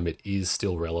of time, it is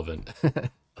still relevant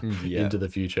yeah. into the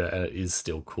future, and it is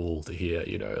still cool to hear.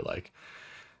 You know, like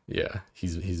yeah,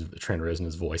 he's Trent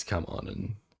Reznor's voice come on,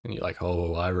 and you're like,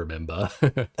 oh, I remember.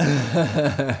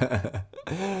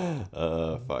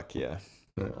 Fuck yeah.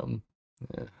 um,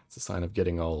 yeah, it's a sign of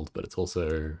getting old, but it's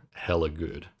also hella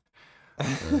good.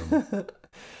 Um,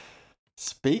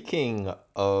 Speaking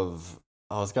of,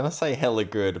 I was gonna say hella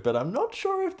good, but I'm not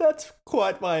sure if that's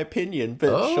quite my opinion.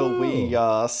 But shall we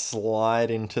oh, slide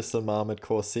into some Armored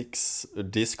Core 6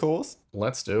 discourse?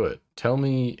 let's do it. Tell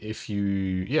me if you,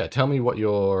 yeah, tell me what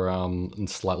your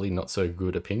slightly not so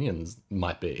good opinions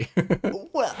might be.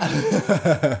 Well,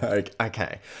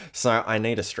 okay. So I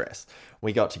need to stress.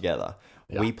 We got together.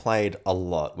 Yeah. We played a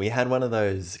lot. We had one of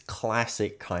those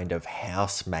classic kind of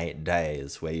housemate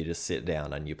days where you just sit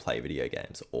down and you play video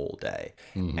games all day.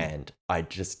 Hmm. And I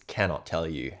just cannot tell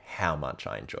you how much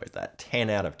I enjoyed that. 10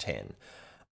 out of 10.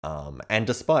 And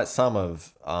despite some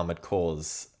of Armored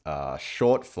Core's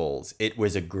shortfalls, it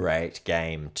was a great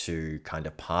game to kind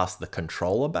of pass the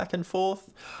controller back and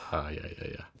forth. Yeah, yeah,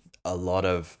 yeah. A lot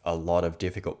of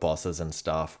difficult bosses and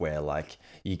stuff where like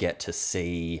you get to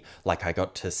see, like I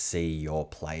got to see your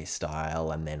play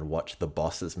style and then watch the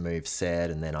boss's move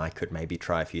set, and then I could maybe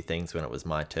try a few things when it was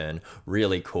my turn.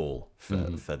 Really cool for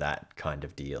Hmm. for that kind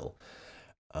of deal.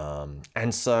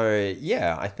 And so,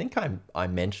 yeah, I think I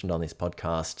mentioned on this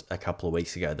podcast a couple of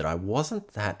weeks ago that I wasn't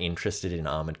that interested in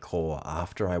Armored Core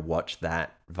after I watched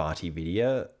that Vati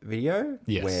video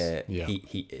Yes. where Yeah.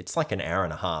 he it's like an hour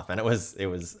and a half, and it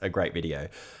was a great video.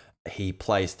 He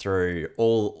plays through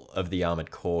all of the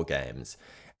Armored Core games,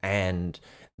 and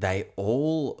they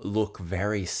all look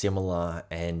very similar,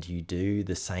 and you do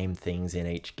the same things in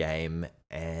each game,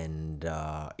 and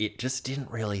it just didn't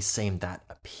really seem that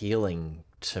appealing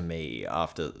to me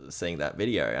after seeing that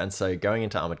video. And so going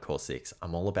into Armored Core 6,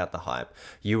 I'm all about the hype.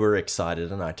 You were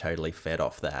excited, and I totally fed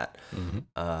off that.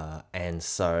 Hmm. And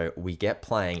so we get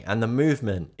playing, and the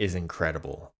movement is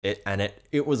incredible.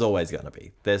 It was always going to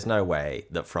be. There's no way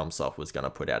that FromSoft was going to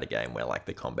put out a game where like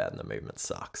the combat and the movement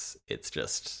sucks. It's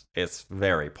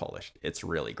very polished. It's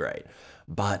really great,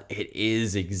 but it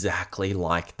is exactly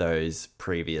like those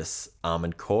previous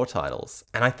Armored Core titles,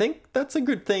 and I think that's a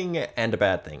good thing and a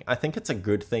bad thing. I think it's a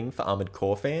good thing for Armored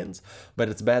Core fans, but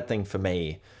it's a bad thing for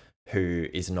me, who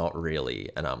is not really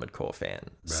an Armored Core fan. Right.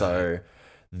 So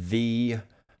the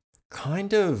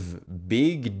kind of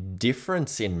big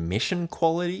difference in mission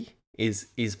quality is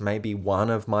maybe one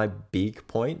of my big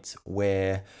points,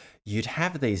 where you'd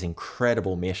have these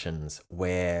incredible missions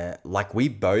where like we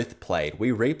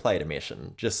replayed a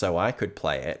mission just so I could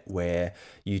play it, where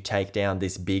you take down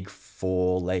this big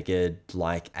four-legged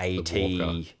like The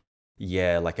Walker. AT,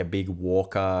 yeah, like a big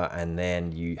walker, and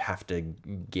then you have to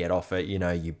get off it,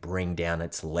 you bring down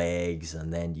its legs,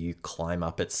 and then you climb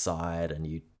up its side and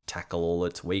you tackle all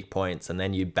its weak points, and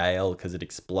then you bail because it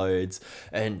explodes.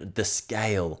 And the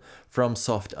scale from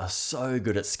Soft are so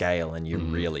good at scale, and you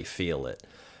Mm. really feel it.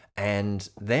 And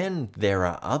then there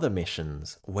are other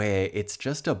missions where it's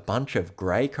just a bunch of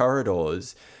grey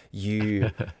corridors.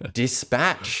 You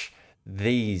dispatch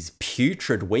these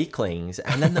putrid weaklings,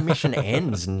 and then the mission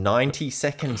ends 90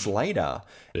 seconds later.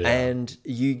 Yeah. And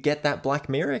you get that Black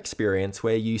Mirror experience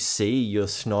where you see your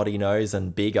snotty nose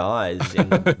and big eyes in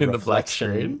the In the black reflection,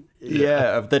 screen. Yeah.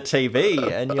 yeah, of the TV,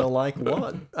 and you're like,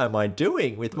 what am I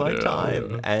doing with my Yeah. time?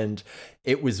 Yeah. And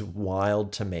it was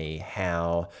wild to me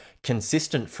how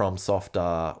consistent FromSoft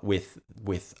are with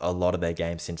a lot of their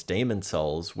games since Demon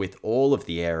Souls, with all of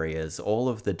the areas, all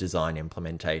of the design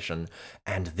implementation,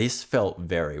 and this felt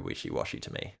very wishy-washy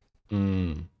to me.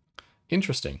 Mm.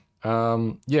 Interesting.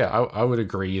 Yeah, I would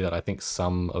agree that I think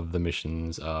some of the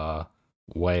missions are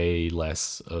way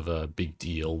less of a big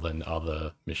deal than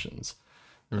other missions.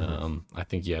 Hmm. I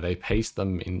think, yeah, they paced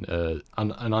them in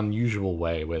an unusual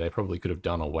way where they probably could have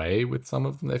done away with some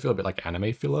of them. They feel a bit like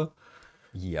anime filler.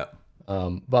 Yep.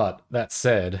 But that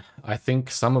said, I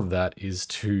think some of that is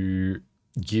to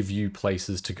give you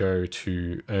places to go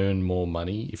to earn more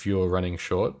money if you're running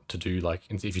short, to do like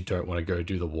if you don't want to go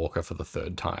do the walker for the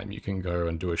third time, you can go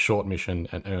and do a short mission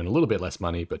and earn a little bit less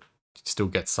money but still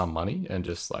get some money and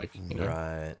just like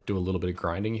Right. do a little bit of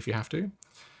grinding if you have to.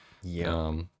 Yep.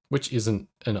 which isn't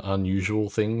an unusual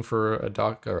thing for a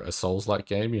Dark or a Souls-like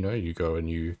game. You know, you go and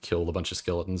you kill a bunch of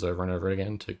skeletons over and over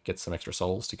again to get some extra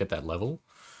souls to get that level.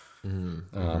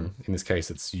 Mm-hmm. In this case,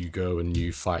 it's you go and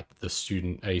you fight the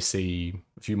student AC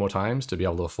a few more times to be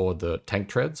able to afford the tank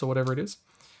treads or whatever it is.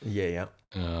 Yeah,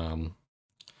 yeah.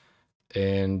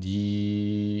 And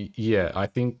yeah, I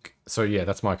think so. Yeah,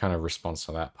 that's my kind of response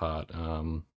to that part.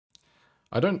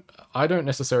 I don't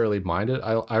necessarily mind it.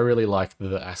 I really like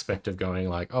the aspect of going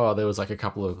like, oh, there was like a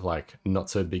couple of like not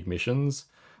so big missions.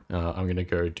 I'm gonna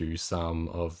go do some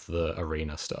of the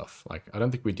arena stuff. Like, I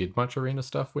don't think we did much arena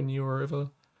stuff when you were over.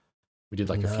 We did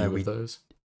like a No, few of those.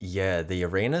 yeah, the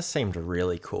arena seemed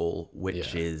really cool,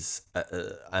 which Yeah, is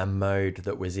a mode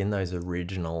that was in those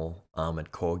original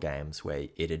Armored Core games where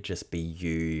it'd just be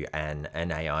you and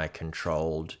an AI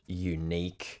controlled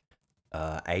unique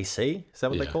AC. Is that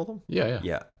what they yeah, call them? yeah.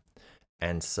 Yeah.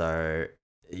 And so,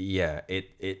 yeah,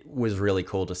 it was really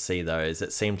cool to see those.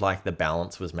 It seemed like the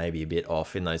balance was maybe a bit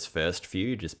off in those first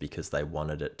few just because they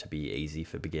wanted it to be easy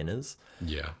for beginners.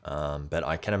 Yeah, But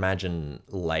I can imagine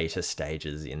later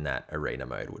stages in that arena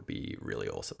mode would be really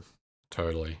awesome.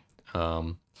 totally.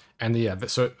 And yeah,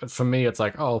 so for me, it's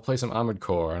like, oh, I'll play some Armored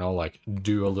Core and I'll like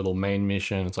do a little main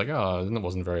mission. It's like, oh, it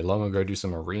wasn't very long ago. Do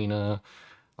some arena,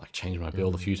 like change my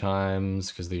build a few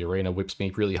times because the arena whips me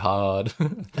really hard.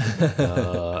 And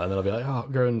then I'll be like, oh,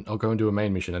 I'll go and do a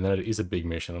main mission, and then it is a big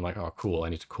mission. I'm like, oh, cool, I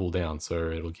need to cool down,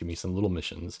 so it'll give me some little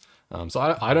missions. So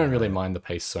I don't really mind the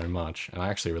pace so much, and I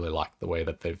actually really like the way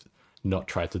that they've not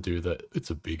tried to do that. It's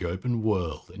a big open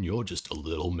world, and you're just a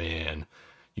little man.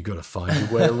 You got to find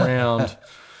your way around.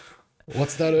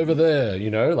 What's that over there? You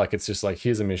know, like it's just like,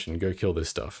 here's a mission, go kill this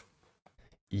stuff.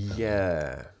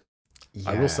 Yeah.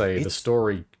 I will Yeah. say the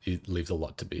story, it leaves a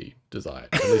lot to be desired.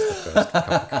 At least the first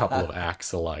couple of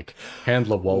acts are like,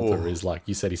 Handler Walter is like,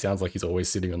 you said he sounds like he's always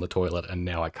sitting on the toilet, and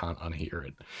now I can't unhear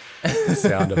it. The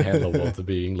sound of Handler Walter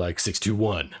being like,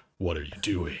 621, what are you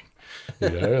doing? You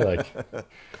know, like,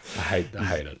 I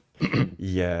hate it.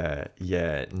 Yeah,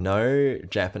 yeah. No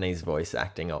Japanese voice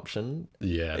acting option.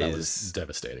 Yeah, that was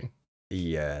devastating.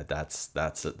 Yeah, that's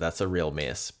a real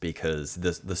miss because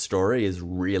the story is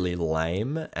really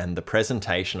lame and the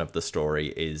presentation of the story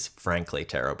is frankly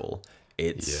terrible.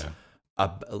 It's Yeah.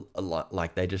 a lot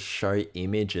like they just show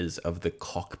images of the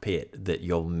cockpit that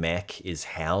your mech is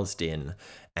housed in,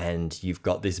 and you've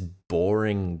got this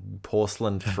boring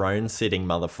porcelain throne sitting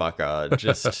motherfucker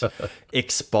just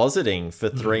expositing for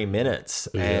 3 minutes,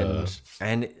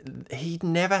 and he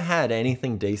never had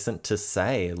anything decent to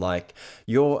say. Like,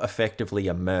 you're effectively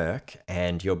a merc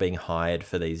and you're being hired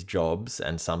for these jobs,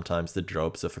 and sometimes the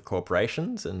jobs are for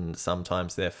corporations and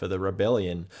sometimes they're for the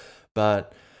rebellion,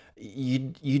 but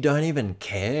you don't even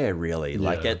care really.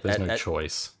 Like, there's no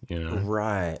choice, you know.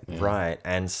 Right.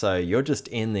 And so you're just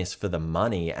in this for the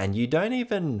money, and you don't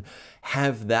even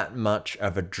have that much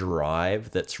of a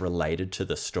drive that's related to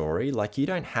the story. Like, you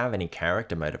don't have any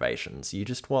character motivations. You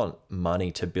just want money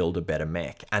to build a better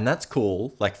mech. And that's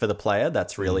cool. Like, for the player,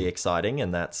 that's really exciting,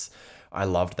 and I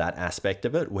loved that aspect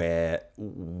of it, where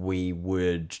we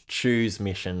would choose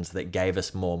missions that gave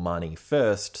us more money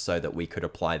first so that we could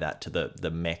apply that to the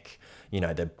mech. You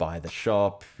know, they'd buy the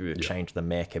shop, change the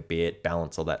mech a bit,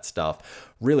 balance all that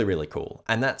stuff. Really, really cool.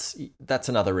 And that's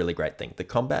another really great thing. The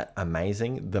combat,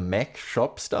 amazing. The mech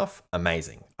shop stuff,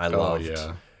 amazing. I loved. Oh,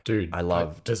 yeah. Dude, I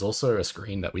loved. there's also a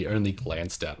screen that we only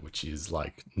glanced at, which is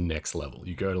like next level.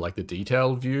 You go to like the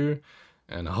detailed view,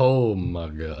 and oh my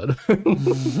god,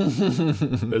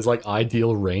 there's like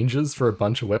ideal ranges for a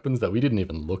bunch of weapons that we didn't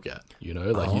even look at. You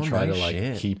know, like you try to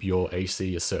like keep your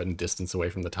AC a certain distance away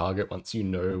from the target once you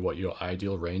know what your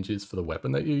ideal range is for the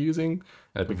weapon that you're using,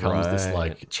 and it becomes this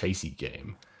like chasey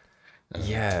game.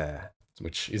 Yeah.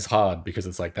 Which is hard because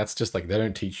it's like, that's just like, they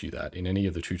don't teach you that in any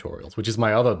of the tutorials, which is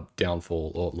my other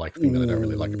downfall or like thing that I don't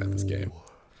really like about this game.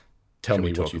 Tell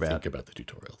me what you think about the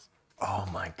tutorials. Oh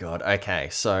my god. Okay,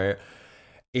 so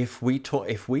did we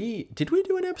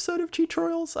do an episode of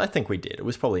tutorials? I think we did. It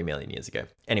was probably a million years ago.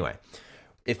 Anyway,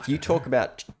 if you talk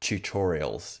about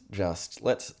tutorials, just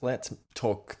let's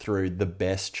talk through the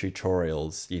best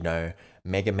tutorials. You know,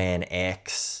 Mega Man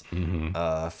X,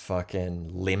 fucking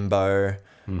Limbo,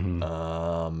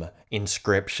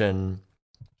 Inscription.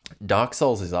 Dark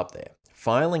Souls is up there.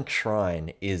 Firelink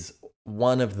Shrine is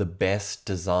one of the best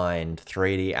designed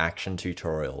 3D action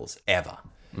tutorials ever,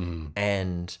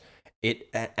 and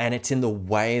it's in the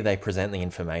way they present the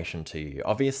information to you.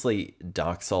 Obviously,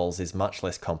 Dark Souls is much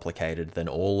less complicated than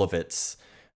all of its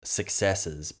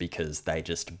successes because they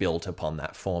just built upon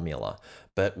that formula.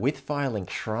 But with Firelink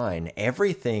Shrine,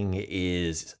 everything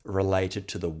is related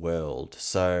to the world.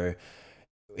 So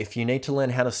if you need to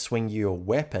learn how to swing your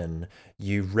weapon,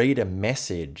 you read a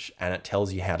message and it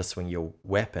tells you how to swing your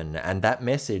weapon. And that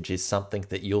message is something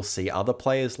that you'll see other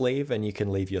players leave and you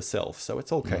can leave yourself. So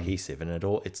it's all cohesive and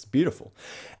it's beautiful.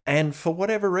 And for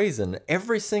whatever reason,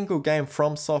 every single game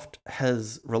FromSoft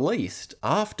has released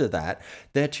after that,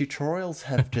 their tutorials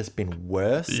have just been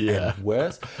worse and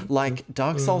worse. Like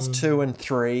Dark Souls 2 and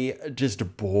 3,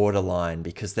 just borderline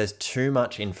because there's too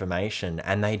much information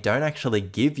and they don't actually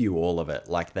give you all of it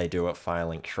like they do at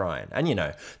Firelink Shrine. And you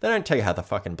know, they don't tell you how the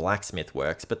fucking blacksmith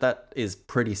works, but that is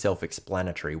pretty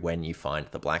self-explanatory when you find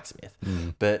the blacksmith.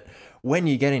 But when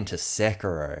you get into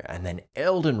Sekiro and then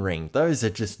Elden Ring, those are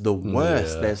just the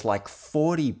worst. Yeah. There's like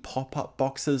 40 pop-up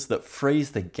boxes that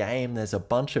freeze the game. There's a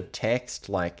bunch of text.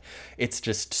 Like, it's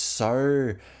just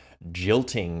so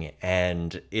jilting,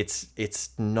 and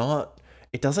it's not...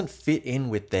 It doesn't fit in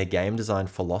with their game design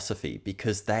philosophy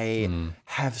because they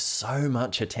have so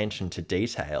much attention to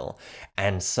detail.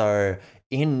 And so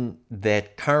in their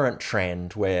current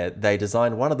trend where they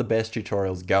designed one of the best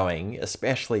tutorials going,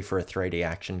 especially for a 3D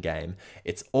action game,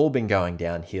 it's all been going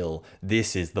downhill.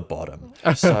 This is the bottom.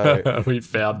 So we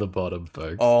found the bottom,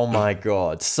 folks. oh my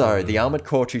god. So the Armored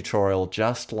Core tutorial,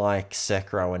 just like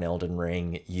Sekiro and Elden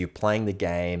Ring, you playing the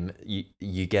game,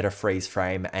 you get a freeze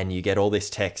frame and you get all this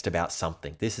text about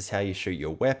something. This is how you shoot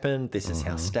your weapon. This is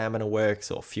how stamina works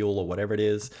or fuel or whatever it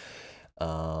is.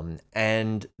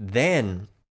 And then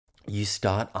you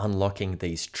start unlocking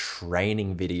these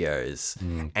training videos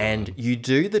and you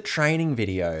do the training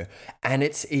video and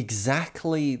it's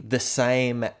exactly the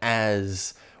same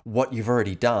as what you've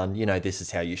already done. You know, this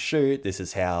is how you shoot, this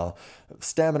is how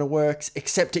stamina works,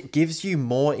 except it gives you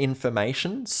more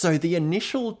information. So the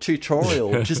initial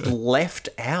tutorial just left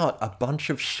out a bunch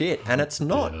of shit, and it's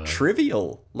not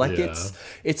trivial. Like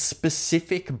it's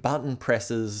specific button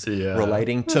presses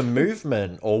relating to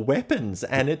movement or weapons,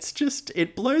 and it's just,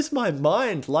 it blows my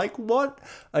mind. Like, what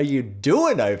are you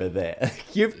doing over there?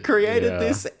 You've created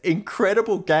this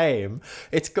incredible game.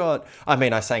 It's got, I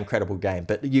mean, I say incredible game,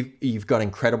 but you've got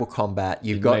incredible combat.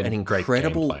 You've got an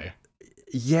incredible gameplay.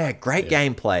 Great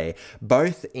gameplay,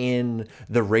 both in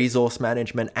the resource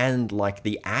management and like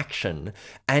the action.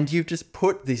 And you've just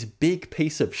put this big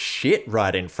piece of shit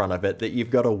right in front of it that you've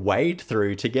got to wade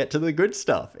through to get to the good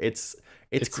stuff. It's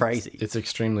crazy. It's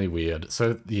extremely weird.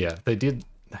 So yeah, they did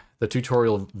the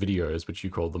tutorial videos, which you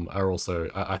call them, are also,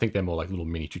 I think they're more like little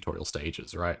mini tutorial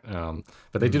stages, right?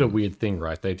 But they did a weird thing,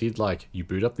 right? They did like, you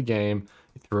boot up the game,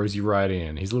 it throws you right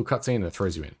in. Here's a little cutscene that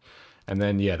throws you in. And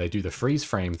then, they do the freeze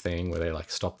frame thing where they like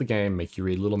stop the game, make you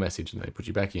read a little message, and they put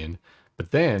you back in.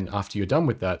 But then after you're done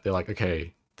with that, they're like,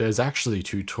 okay, there's actually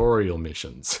tutorial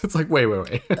missions. It's like, wait.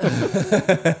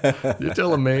 You're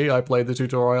telling me I played the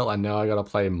tutorial and now I got to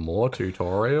play more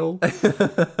tutorial?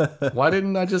 Why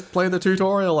didn't I just play the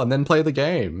tutorial and then play the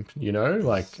game? You know,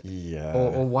 like,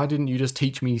 or why didn't you just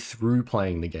teach me through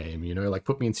playing the game? You know, like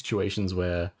put me in situations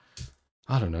where,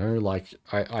 I don't know, like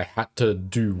I had to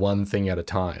do one thing at a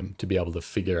time to be able to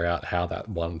figure out how that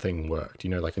one thing worked, you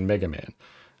know, like in Mega Man.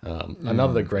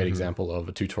 Another great example of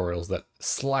tutorials that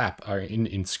slap are in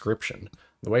Inscription.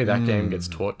 The way that game gets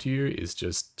taught to you is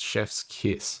just chef's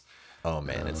kiss. Oh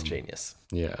man, it's genius.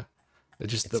 Yeah.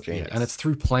 It's genius. And it's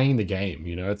through playing the game,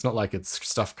 you know, it's not like it's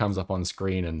stuff comes up on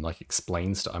screen and like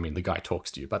explains to, I mean, the guy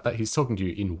talks to you, but that he's talking to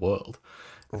you in world.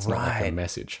 It's not like a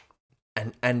message.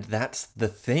 And that's the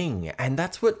thing. And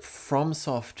that's what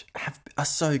FromSoft are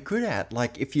so good at.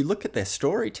 Like, if you look at their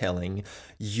storytelling,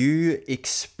 you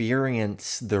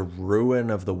experience the ruin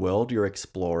of the world you're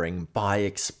exploring by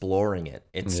exploring it.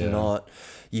 It's not,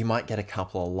 you might get a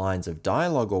couple of lines of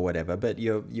dialogue or whatever, but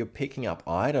you're picking up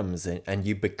items and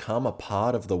you become a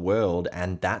part of the world,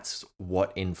 and that's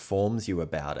what informs you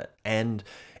about it. And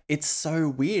it's so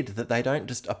weird that they don't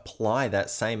just apply that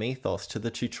same ethos to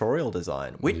the tutorial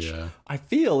design, which I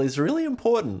feel is really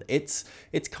important. It's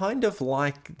kind of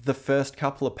like the first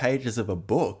couple of pages of a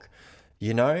book.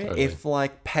 You know, if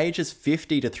like pages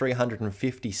 50 to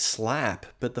 350 slap,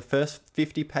 but the first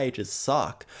 50 pages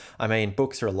suck. I mean,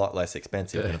 books are a lot less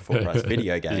expensive than a full-price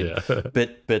video game,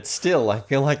 but still, I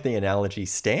feel like the analogy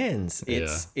stands.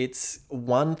 It's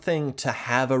one thing to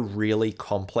have a really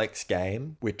complex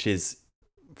game, which is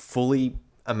fully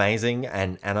amazing,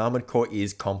 and Armored Core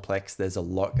is complex. There's a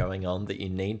lot going on that you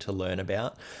need to learn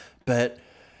about, but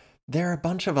there are a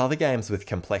bunch of other games with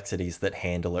complexities that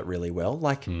handle it really well,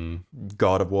 like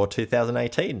God of War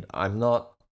 2018. I'm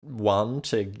not one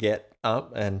to get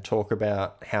up and talk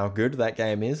about how good that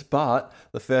game is, but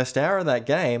the first hour of that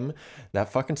game,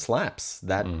 that fucking slaps.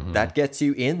 That gets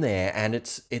you in there, and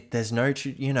there's no,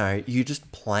 you know, you're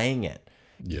just playing it.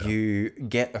 Yeah. you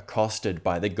get accosted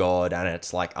by the god and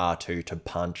it's like R2 to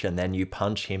punch, and then you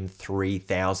punch him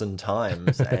 3,000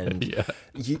 times, and Yeah.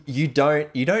 you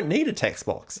don't need a text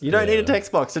box. You don't need a Yeah.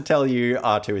 text box to tell you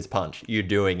R2 is punch. You're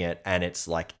doing it and it's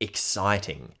like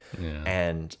exciting. Yeah.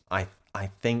 And I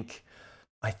think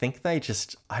they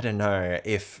just, I don't know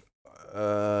if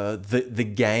the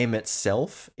game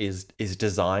itself is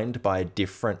designed by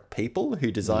different people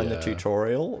who design the Yeah.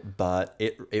 tutorial, but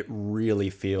it really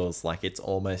feels like it's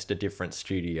almost a different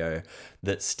studio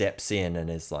that steps in and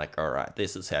is like, all right,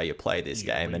 this is how you play this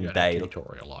game, and they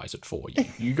tutorialize it for you.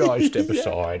 You guys step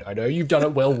aside. I know you've done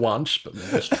it well once, but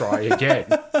let's try again.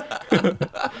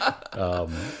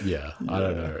 Yeah, I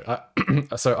don't know.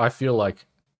 So I feel like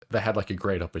they had like a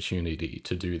great opportunity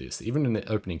to do this. Even in the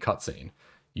opening cutscene,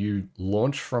 you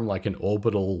launch from like an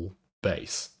orbital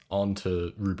base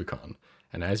onto Rubicon,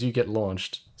 and as you get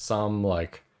launched, some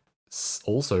like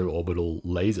also orbital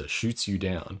laser shoots you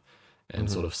down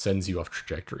and sort of sends you off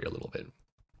trajectory a little bit.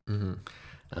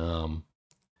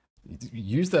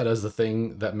 Use that as the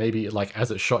thing that maybe like as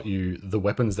it shot you, the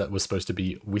weapons that were supposed to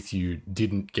be with you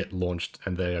didn't get launched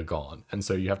and they are gone, and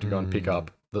so you have to go and pick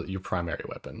up your primary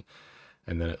weapon.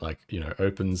 And then it like, you know,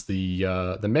 opens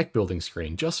the mech building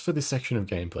screen just for this section of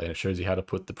gameplay, and it shows you how to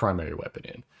put the primary weapon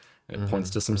in. And it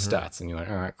points to some stats, and you're like,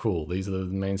 all right, cool, these are the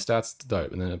main stats,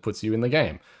 dope. And then it puts you in the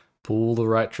game. Pull the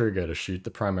right trigger to shoot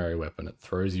the primary weapon. It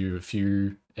throws you a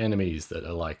few enemies that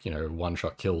are like, you know,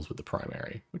 one-shot kills with the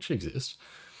primary, which exists.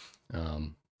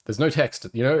 There's no text,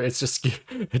 you know, it's just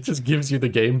it just gives you the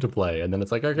game to play, and then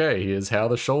it's like, okay, here's how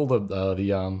the shoulder,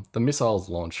 the missiles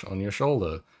launch on your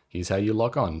shoulder. Here's how you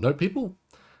lock on. No, people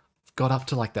got up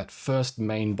to like that first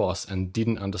main boss and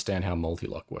didn't understand how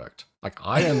multi-lock worked. Like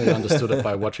I only understood it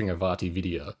by watching a Vati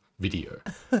video.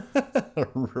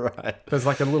 Right. There's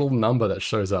like a little number that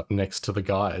shows up next to the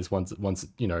guys once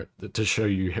you know, to show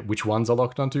you which ones are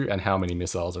locked onto and how many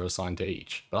missiles are assigned to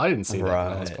each. But I didn't see that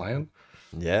when I was playing.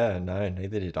 Yeah, no,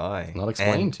 neither did I. It's not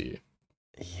explained to you.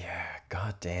 Yeah,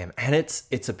 goddamn. And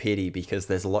it's a pity because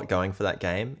there's a lot going for that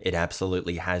game. It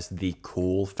absolutely has the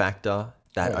cool factor,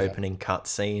 that opening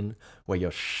cutscene where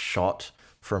you're shot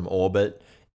from orbit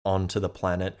onto the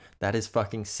planet. That is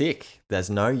fucking sick. There's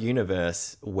no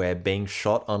universe where being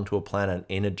shot onto a planet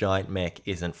in a giant mech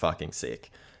isn't fucking sick.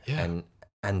 Yeah.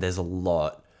 And there's a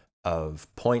lot of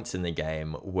points in the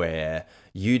game where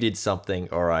you did something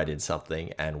or I did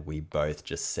something and we both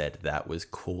just said that was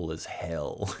cool as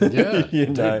hell. Yeah. You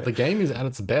know? Dude, the game is at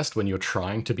its best when you're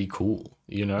trying to be cool,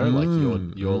 you know,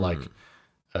 like you're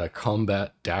like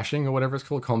combat dashing or whatever it's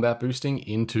called, combat boosting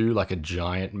into like a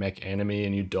giant mech enemy,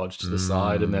 and you dodge to the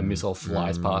side and their missile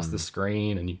flies past the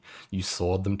screen, and you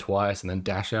sword them twice and then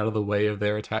dash out of the way of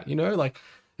their attack, you know, like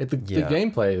the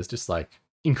gameplay is just like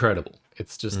incredible.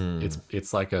 It's just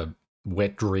it's like a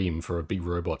wet dream for a big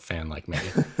robot fan like me.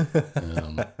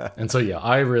 And so yeah,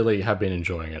 I really have been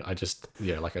enjoying it. I just,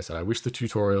 yeah, like I said, I wish the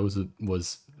tutorial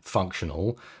was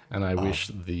functional, and I wish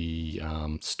the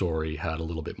story had a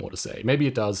little bit more to say. Maybe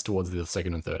it does towards the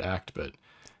second and third act, but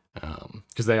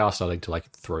because they are starting to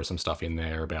like throw some stuff in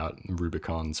there about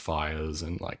Rubicon's fires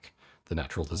and like the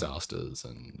natural disasters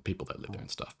and people that live there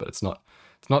and stuff, but it's not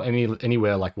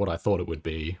anywhere like what I thought it would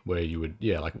be, where you would,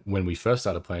 yeah, like when we first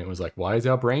started playing, it was like, why is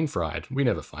our brain fried? We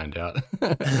never find out.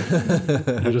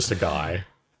 You're just a guy.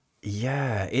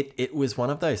 Yeah, it was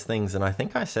one of those things, and I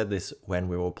think I said this when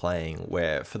we were playing,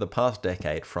 where for the past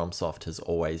decade, FromSoft has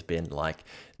always been like,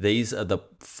 these are the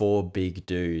 4 big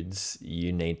dudes,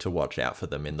 you need to watch out for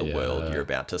them in the world you're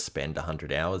about to spend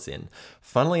 100 hours in.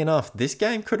 Funnily enough, this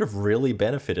game could have really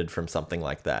benefited from something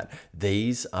like that.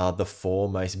 These are the 4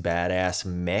 most badass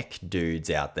mech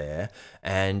dudes out there,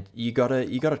 and you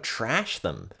gotta trash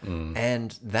them.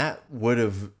 And that would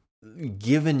have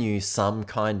given you some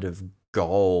kind of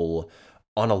goal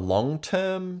on a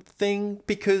long-term thing,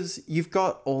 because you've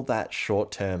got all that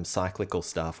short-term cyclical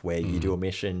stuff where you do a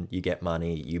mission, you get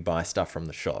money, you buy stuff from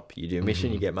the shop, you do a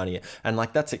mission, you get money, and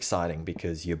like that's exciting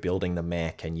because you're building the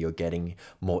mech and you're getting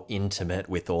more intimate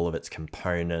with all of its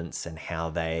components and how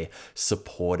they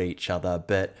support each other.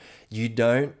 But you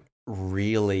don't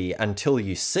really, until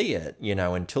you see it, you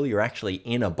know, until you're actually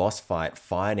in a boss fight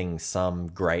fighting some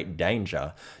great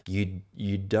danger, you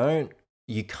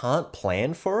can't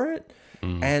plan for it.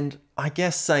 And I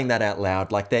guess saying that out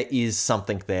loud, like there is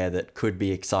something there that could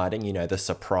be exciting, you know, the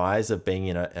surprise of being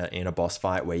in a boss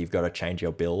fight where you've got to change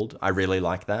your build. I really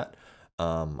like that.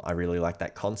 I really like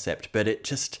that concept, but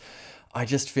I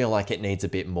just feel like it needs a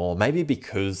bit more, maybe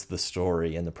because the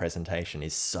story and the presentation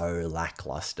is so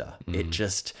lackluster.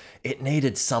 It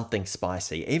needed something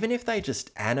spicy. Even if they just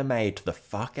animate the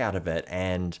fuck out of it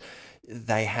and,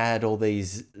 they had all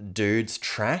these dudes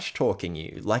trash talking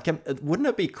you. Like, wouldn't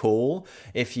it be cool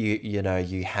if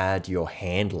you had your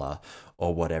handler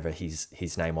or whatever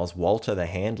his name was, Walter the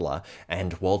handler,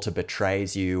 and Walter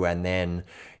betrays you, and then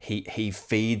he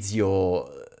feeds your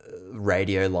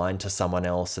radio line to someone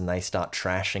else and they start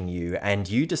trashing you, and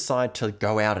you decide to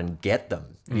go out and get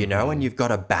them, and you've got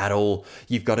to battle,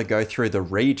 you've got to go through the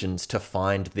regions to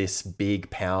find this big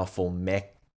powerful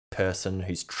mech person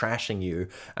who's trashing you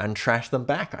and trash them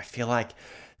back. I feel like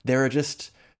there are just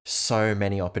so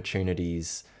many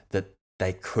opportunities that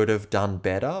they could have done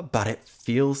better, but it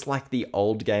feels like the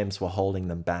old games were holding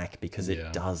them back because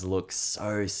it does look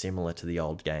so similar to the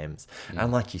old games.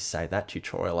 And like you say, that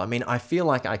tutorial, I mean, I feel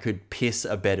like I could piss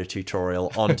a better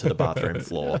tutorial onto the bathroom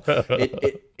floor.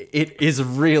 It is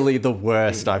really the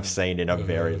worst I've seen in a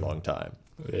very long time.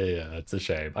 Yeah, it's a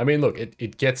shame. I mean, look,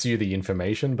 it gets you the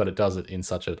information, but it does it in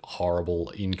such a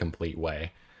horrible, incomplete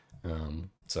way.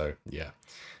 So, yeah.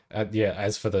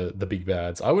 As for the big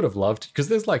bads, I would have loved, because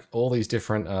there's like all these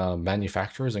different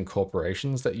manufacturers and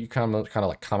corporations that you kind of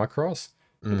like come across.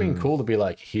 It'd been cool to be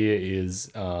like, here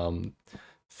is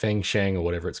Feng Sheng or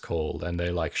whatever it's called, and they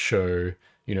like show,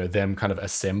 them kind of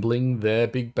assembling their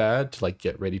big bad to like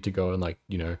get ready to go and like,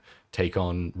 take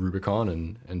on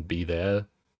Rubicon and be their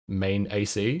main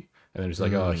AC. And then it's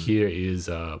like, oh, here is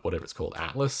whatever it's called,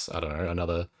 Atlas, I don't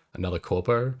know, another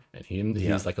corpo, and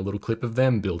here's like a little clip of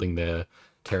them building their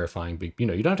terrifying big,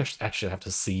 you don't actually have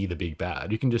to see the big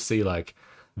bad. You can just see like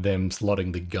them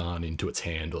slotting the gun into its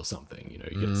hand or something.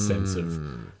 You get a sense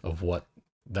of what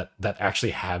that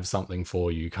actually have something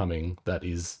for you coming that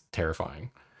is terrifying.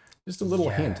 Just a little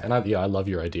hint. And I love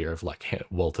your idea of like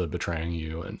Walter betraying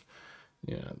you and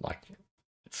like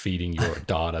feeding your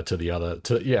data to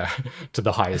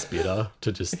the highest bidder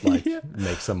to just like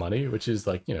make some money, which is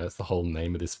like, that's the whole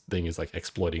name of this thing, is like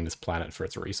exploiting this planet for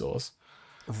its resource.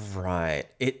 Right.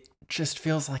 It just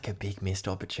feels like a big missed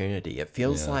opportunity. It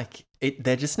feels like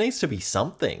there just needs to be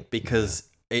something, because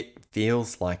it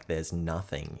feels like there's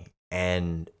nothing.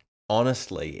 And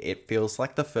honestly, it feels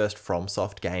like the first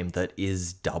FromSoft game that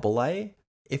is AA,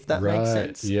 if that makes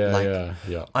sense.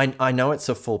 Yeah. I know it's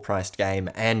a full-priced game,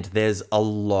 and there's a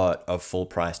lot of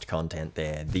full-priced content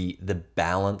there. The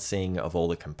balancing of all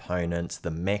the components,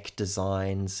 the mech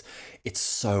designs, it's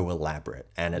so elaborate,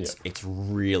 and it's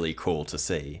really cool to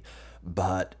see.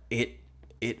 But it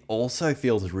also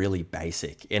feels really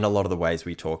basic in a lot of the ways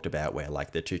we talked about, where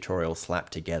like the tutorial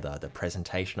slapped together, the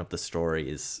presentation of the story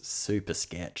is super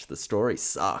sketch, the story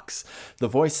sucks, the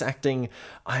voice acting,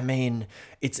 I mean,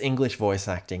 it's English voice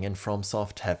acting, and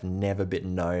FromSoft have never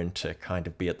been known to kind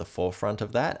of be at the forefront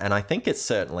of that, and I think it's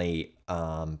certainly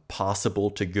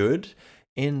passable to good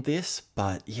in this.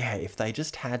 But yeah, if they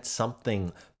just had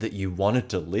something that you wanted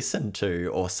to listen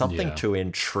to, or something to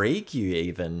intrigue you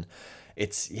even,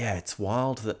 it's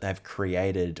wild that they've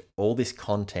created all this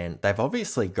content. They've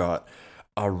obviously got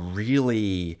a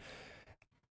really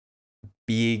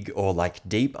big or like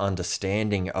deep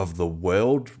understanding of the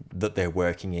world that they're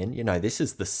working in. This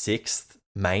is the 6th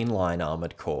mainline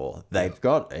Armored Core. They've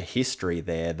got a history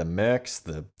there, the mercs,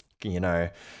 the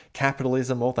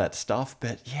capitalism, all that stuff.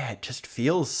 But yeah, it just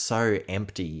feels so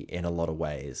empty in a lot of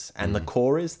ways. And the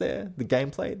core is there, the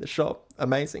gameplay, the shop,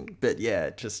 amazing. But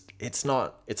yeah, it's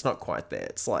not quite there.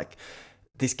 It's like,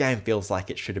 this game feels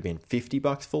like it should have been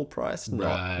 $50 full price,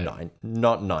 not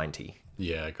 90.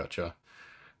 Yeah, gotcha.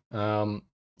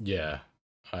 Yeah,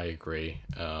 I agree.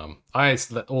 Like I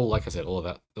said, all of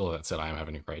that said, I am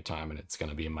having a great time, and it's going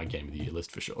to be in my game of the year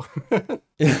list for sure.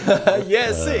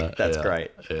 Yeah, sick. That's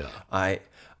great. Yeah.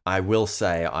 I will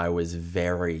say I was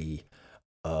very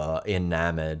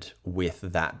enamored with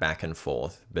that back and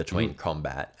forth between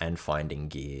combat and finding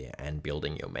gear and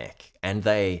building your mech, and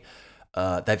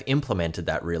they've implemented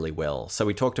that really well. So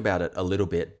we talked about it a little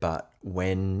bit, but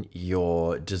when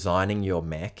you're designing your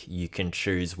mech, you can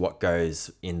choose what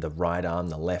goes in the right arm,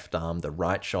 the left arm, the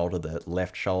right shoulder, the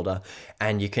left shoulder,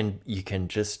 and you can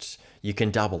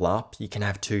double up. You can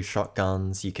have 2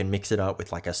 shotguns. You can mix it up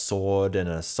with like a sword and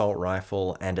an assault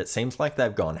rifle, and it seems like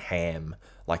they've gone ham.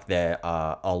 Like, there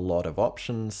are a lot of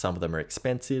options. Some of them are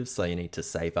expensive, so you need to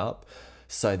save up.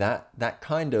 So that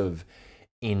kind of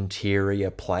interior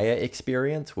player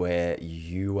experience where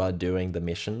you are doing the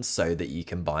missions so that you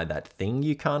can buy that thing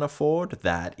you can't afford,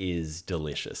 that is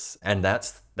delicious. And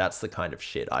that's the kind of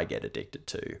shit I get addicted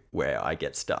to, where I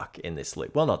get stuck in this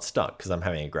loop. Well, not stuck, because I'm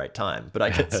having a great time, but I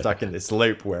get stuck in this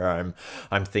loop where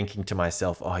I'm thinking to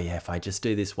myself, oh yeah, if I just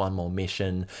do this one more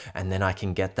mission, and then I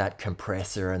can get that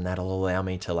compressor, and that'll allow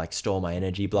me to like store my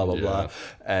energy, blah blah blah.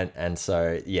 And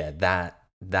so yeah,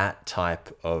 that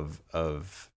type of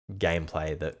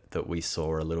gameplay that we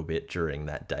saw a little bit during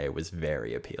that day was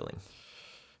very appealing.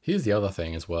 Here's the other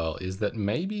thing as well, is that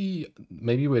maybe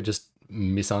we're just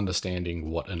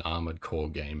misunderstanding what an Armored Core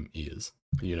game is.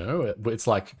 You know, it's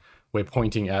like we're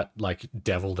pointing at like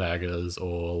Devil Daggers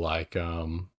or like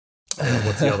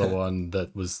what's the other one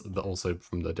that was also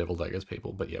from the Devil Daggers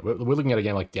people? But yeah, we're looking at a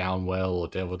game like Downwell or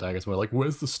Devil Daggers, and we're like,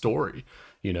 where's the story?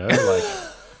 You know, like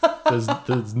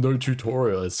there's no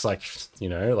tutorial. It's like, you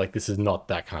know, like this is not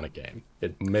that kind of game.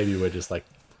 Maybe we're just like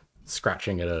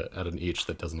scratching at an itch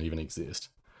that doesn't even exist.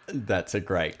 That's a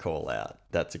great call out.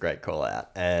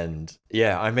 And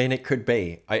yeah, I mean, it could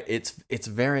be. It's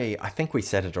very, I think we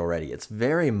said it already, it's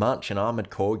very much an Armored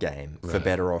Core game, for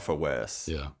better or for worse.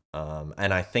 Yeah.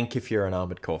 And I think if you're an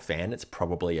Armored Core fan, it's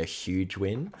probably a huge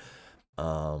win.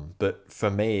 But for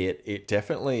me, it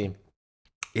definitely,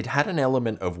 it had an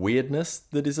element of weirdness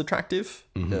that is attractive.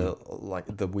 Like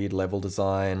the weird level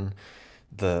design,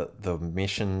 the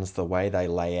missions, the way they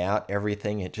lay out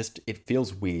everything, it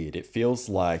feels weird. It feels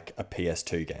like a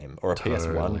PS2 game or a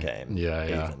PS1 game.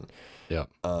 Yeah.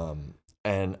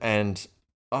 And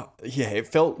it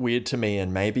felt weird to me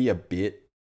and maybe a bit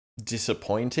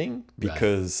disappointing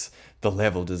because the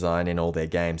level design in all their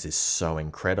games is so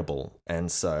incredible.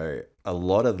 And so a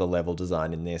lot of the level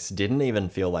design in this didn't even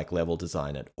feel like level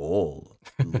design at all.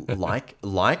 like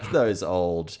those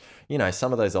old, you know,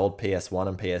 some of those old PS1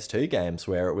 and PS2 games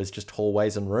where it was just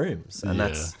hallways and rooms. And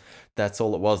that's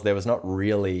all it was. There was not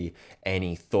really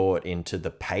any thought into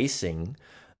the pacing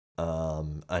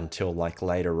until like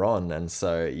later on. And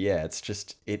so, yeah, it's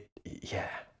just, I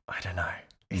don't know.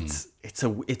 It's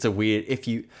a weird,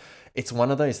 it's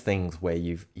one of those things where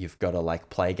you've got to like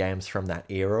play games from that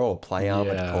era or play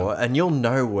Armored Core, and you'll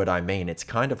know what I mean. It's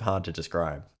kind of hard to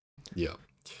describe. I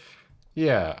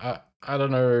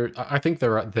don't know. I think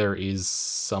there is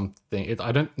something.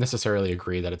 I don't necessarily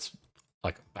agree that it's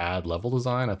like bad level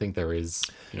design. I think there is,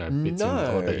 you know, bits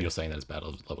that you're saying that it's bad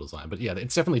level design, but yeah,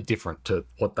 it's definitely different to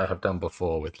what they have done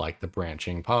before with like the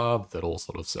branching paths that all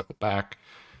sort of circle back.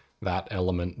 That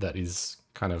element that is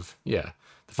kind of, the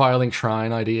Firelink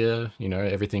Shrine idea, you know,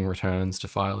 everything returns to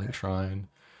Firelink Shrine.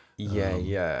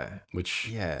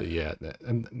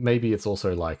 And maybe it's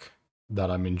also like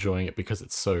that I'm enjoying it because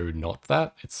it's so not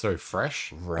that. It's so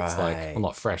fresh. Right. It's like, well,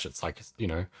 not fresh. It's like, you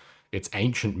know, it's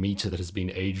ancient meat that has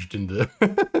been aged in the...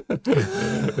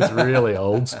 It's really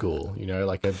old school, you know,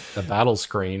 like a battle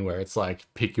screen where it's like,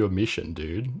 pick your mission,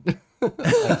 dude.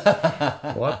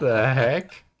 Like, what the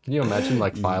heck? Can you imagine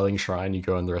like Firelink Shrine, you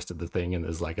go in the rest of the thing and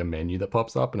there's like a menu that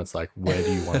pops up and it's like, where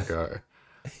do you want to go?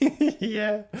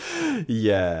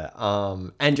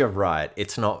 And you're right.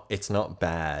 It's not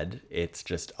bad. It's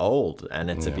just old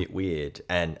and it's a bit weird.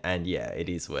 And it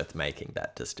is worth making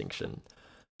that distinction.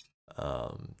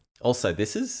 Also,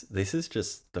 this is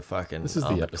just the fucking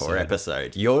Armored Core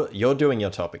episode. You're doing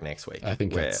your topic next week. I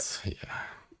think we're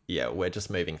just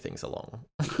moving things along.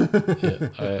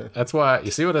 That's why,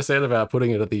 you see what I said about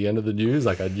putting it at the end of the news?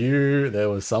 Like, I knew there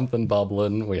was something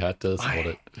bubbling. We had to sort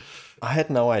it. I had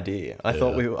no idea. I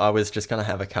thought I was just going to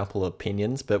have a couple of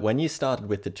opinions, but when you started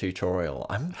with the tutorial,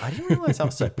 I didn't realize I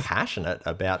was so passionate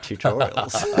about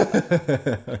tutorials.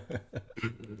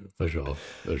 For sure.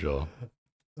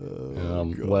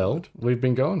 Well, we've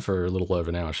been going for a little over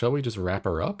an hour. Shall we just wrap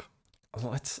her up?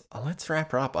 Let's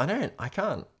wrap her up. I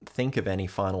can't think of any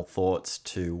final thoughts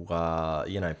to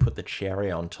put the cherry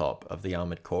on top of the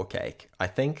Armored Core cake. I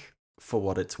think for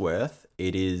what it's worth,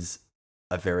 it is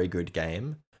a very good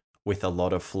game with a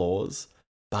lot of flaws,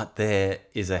 but there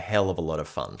is a hell of a lot of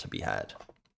fun to be had.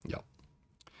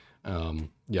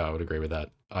 I would agree with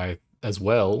that. I as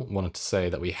well wanted to say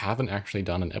that we haven't actually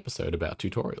done an episode about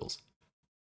tutorials.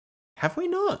 Have we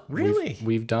not? Really?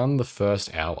 We've done the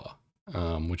first hour.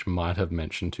 Which might have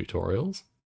mentioned tutorials.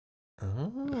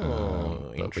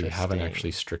 But we haven't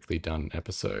actually strictly done an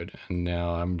episode. And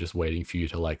now I'm just waiting for you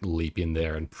to like leap in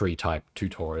there and pre-type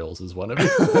tutorials as one of your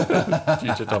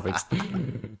future topics,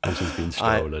 which has been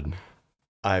stolen.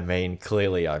 I mean,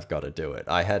 clearly I've got to do it.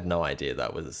 I had no idea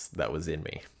that was in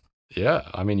me. Yeah,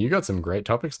 I mean, you got some great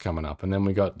topics coming up, and then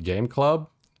we got Game Club,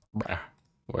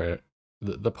 where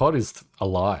the pod is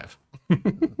alive.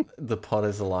 The pod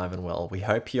is alive and well. We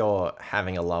hope you're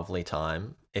having a lovely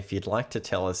time. If you'd like to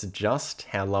tell us just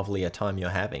how lovely a time you're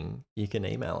having, you can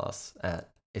email us at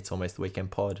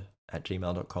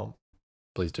itsalmosttheweekendpod@gmail.com.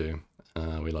 Please do.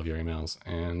 We love your emails.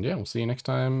 And yeah, we'll see you next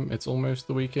time. It's almost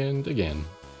the weekend again.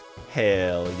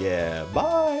 Hell yeah.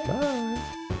 Bye. Bye.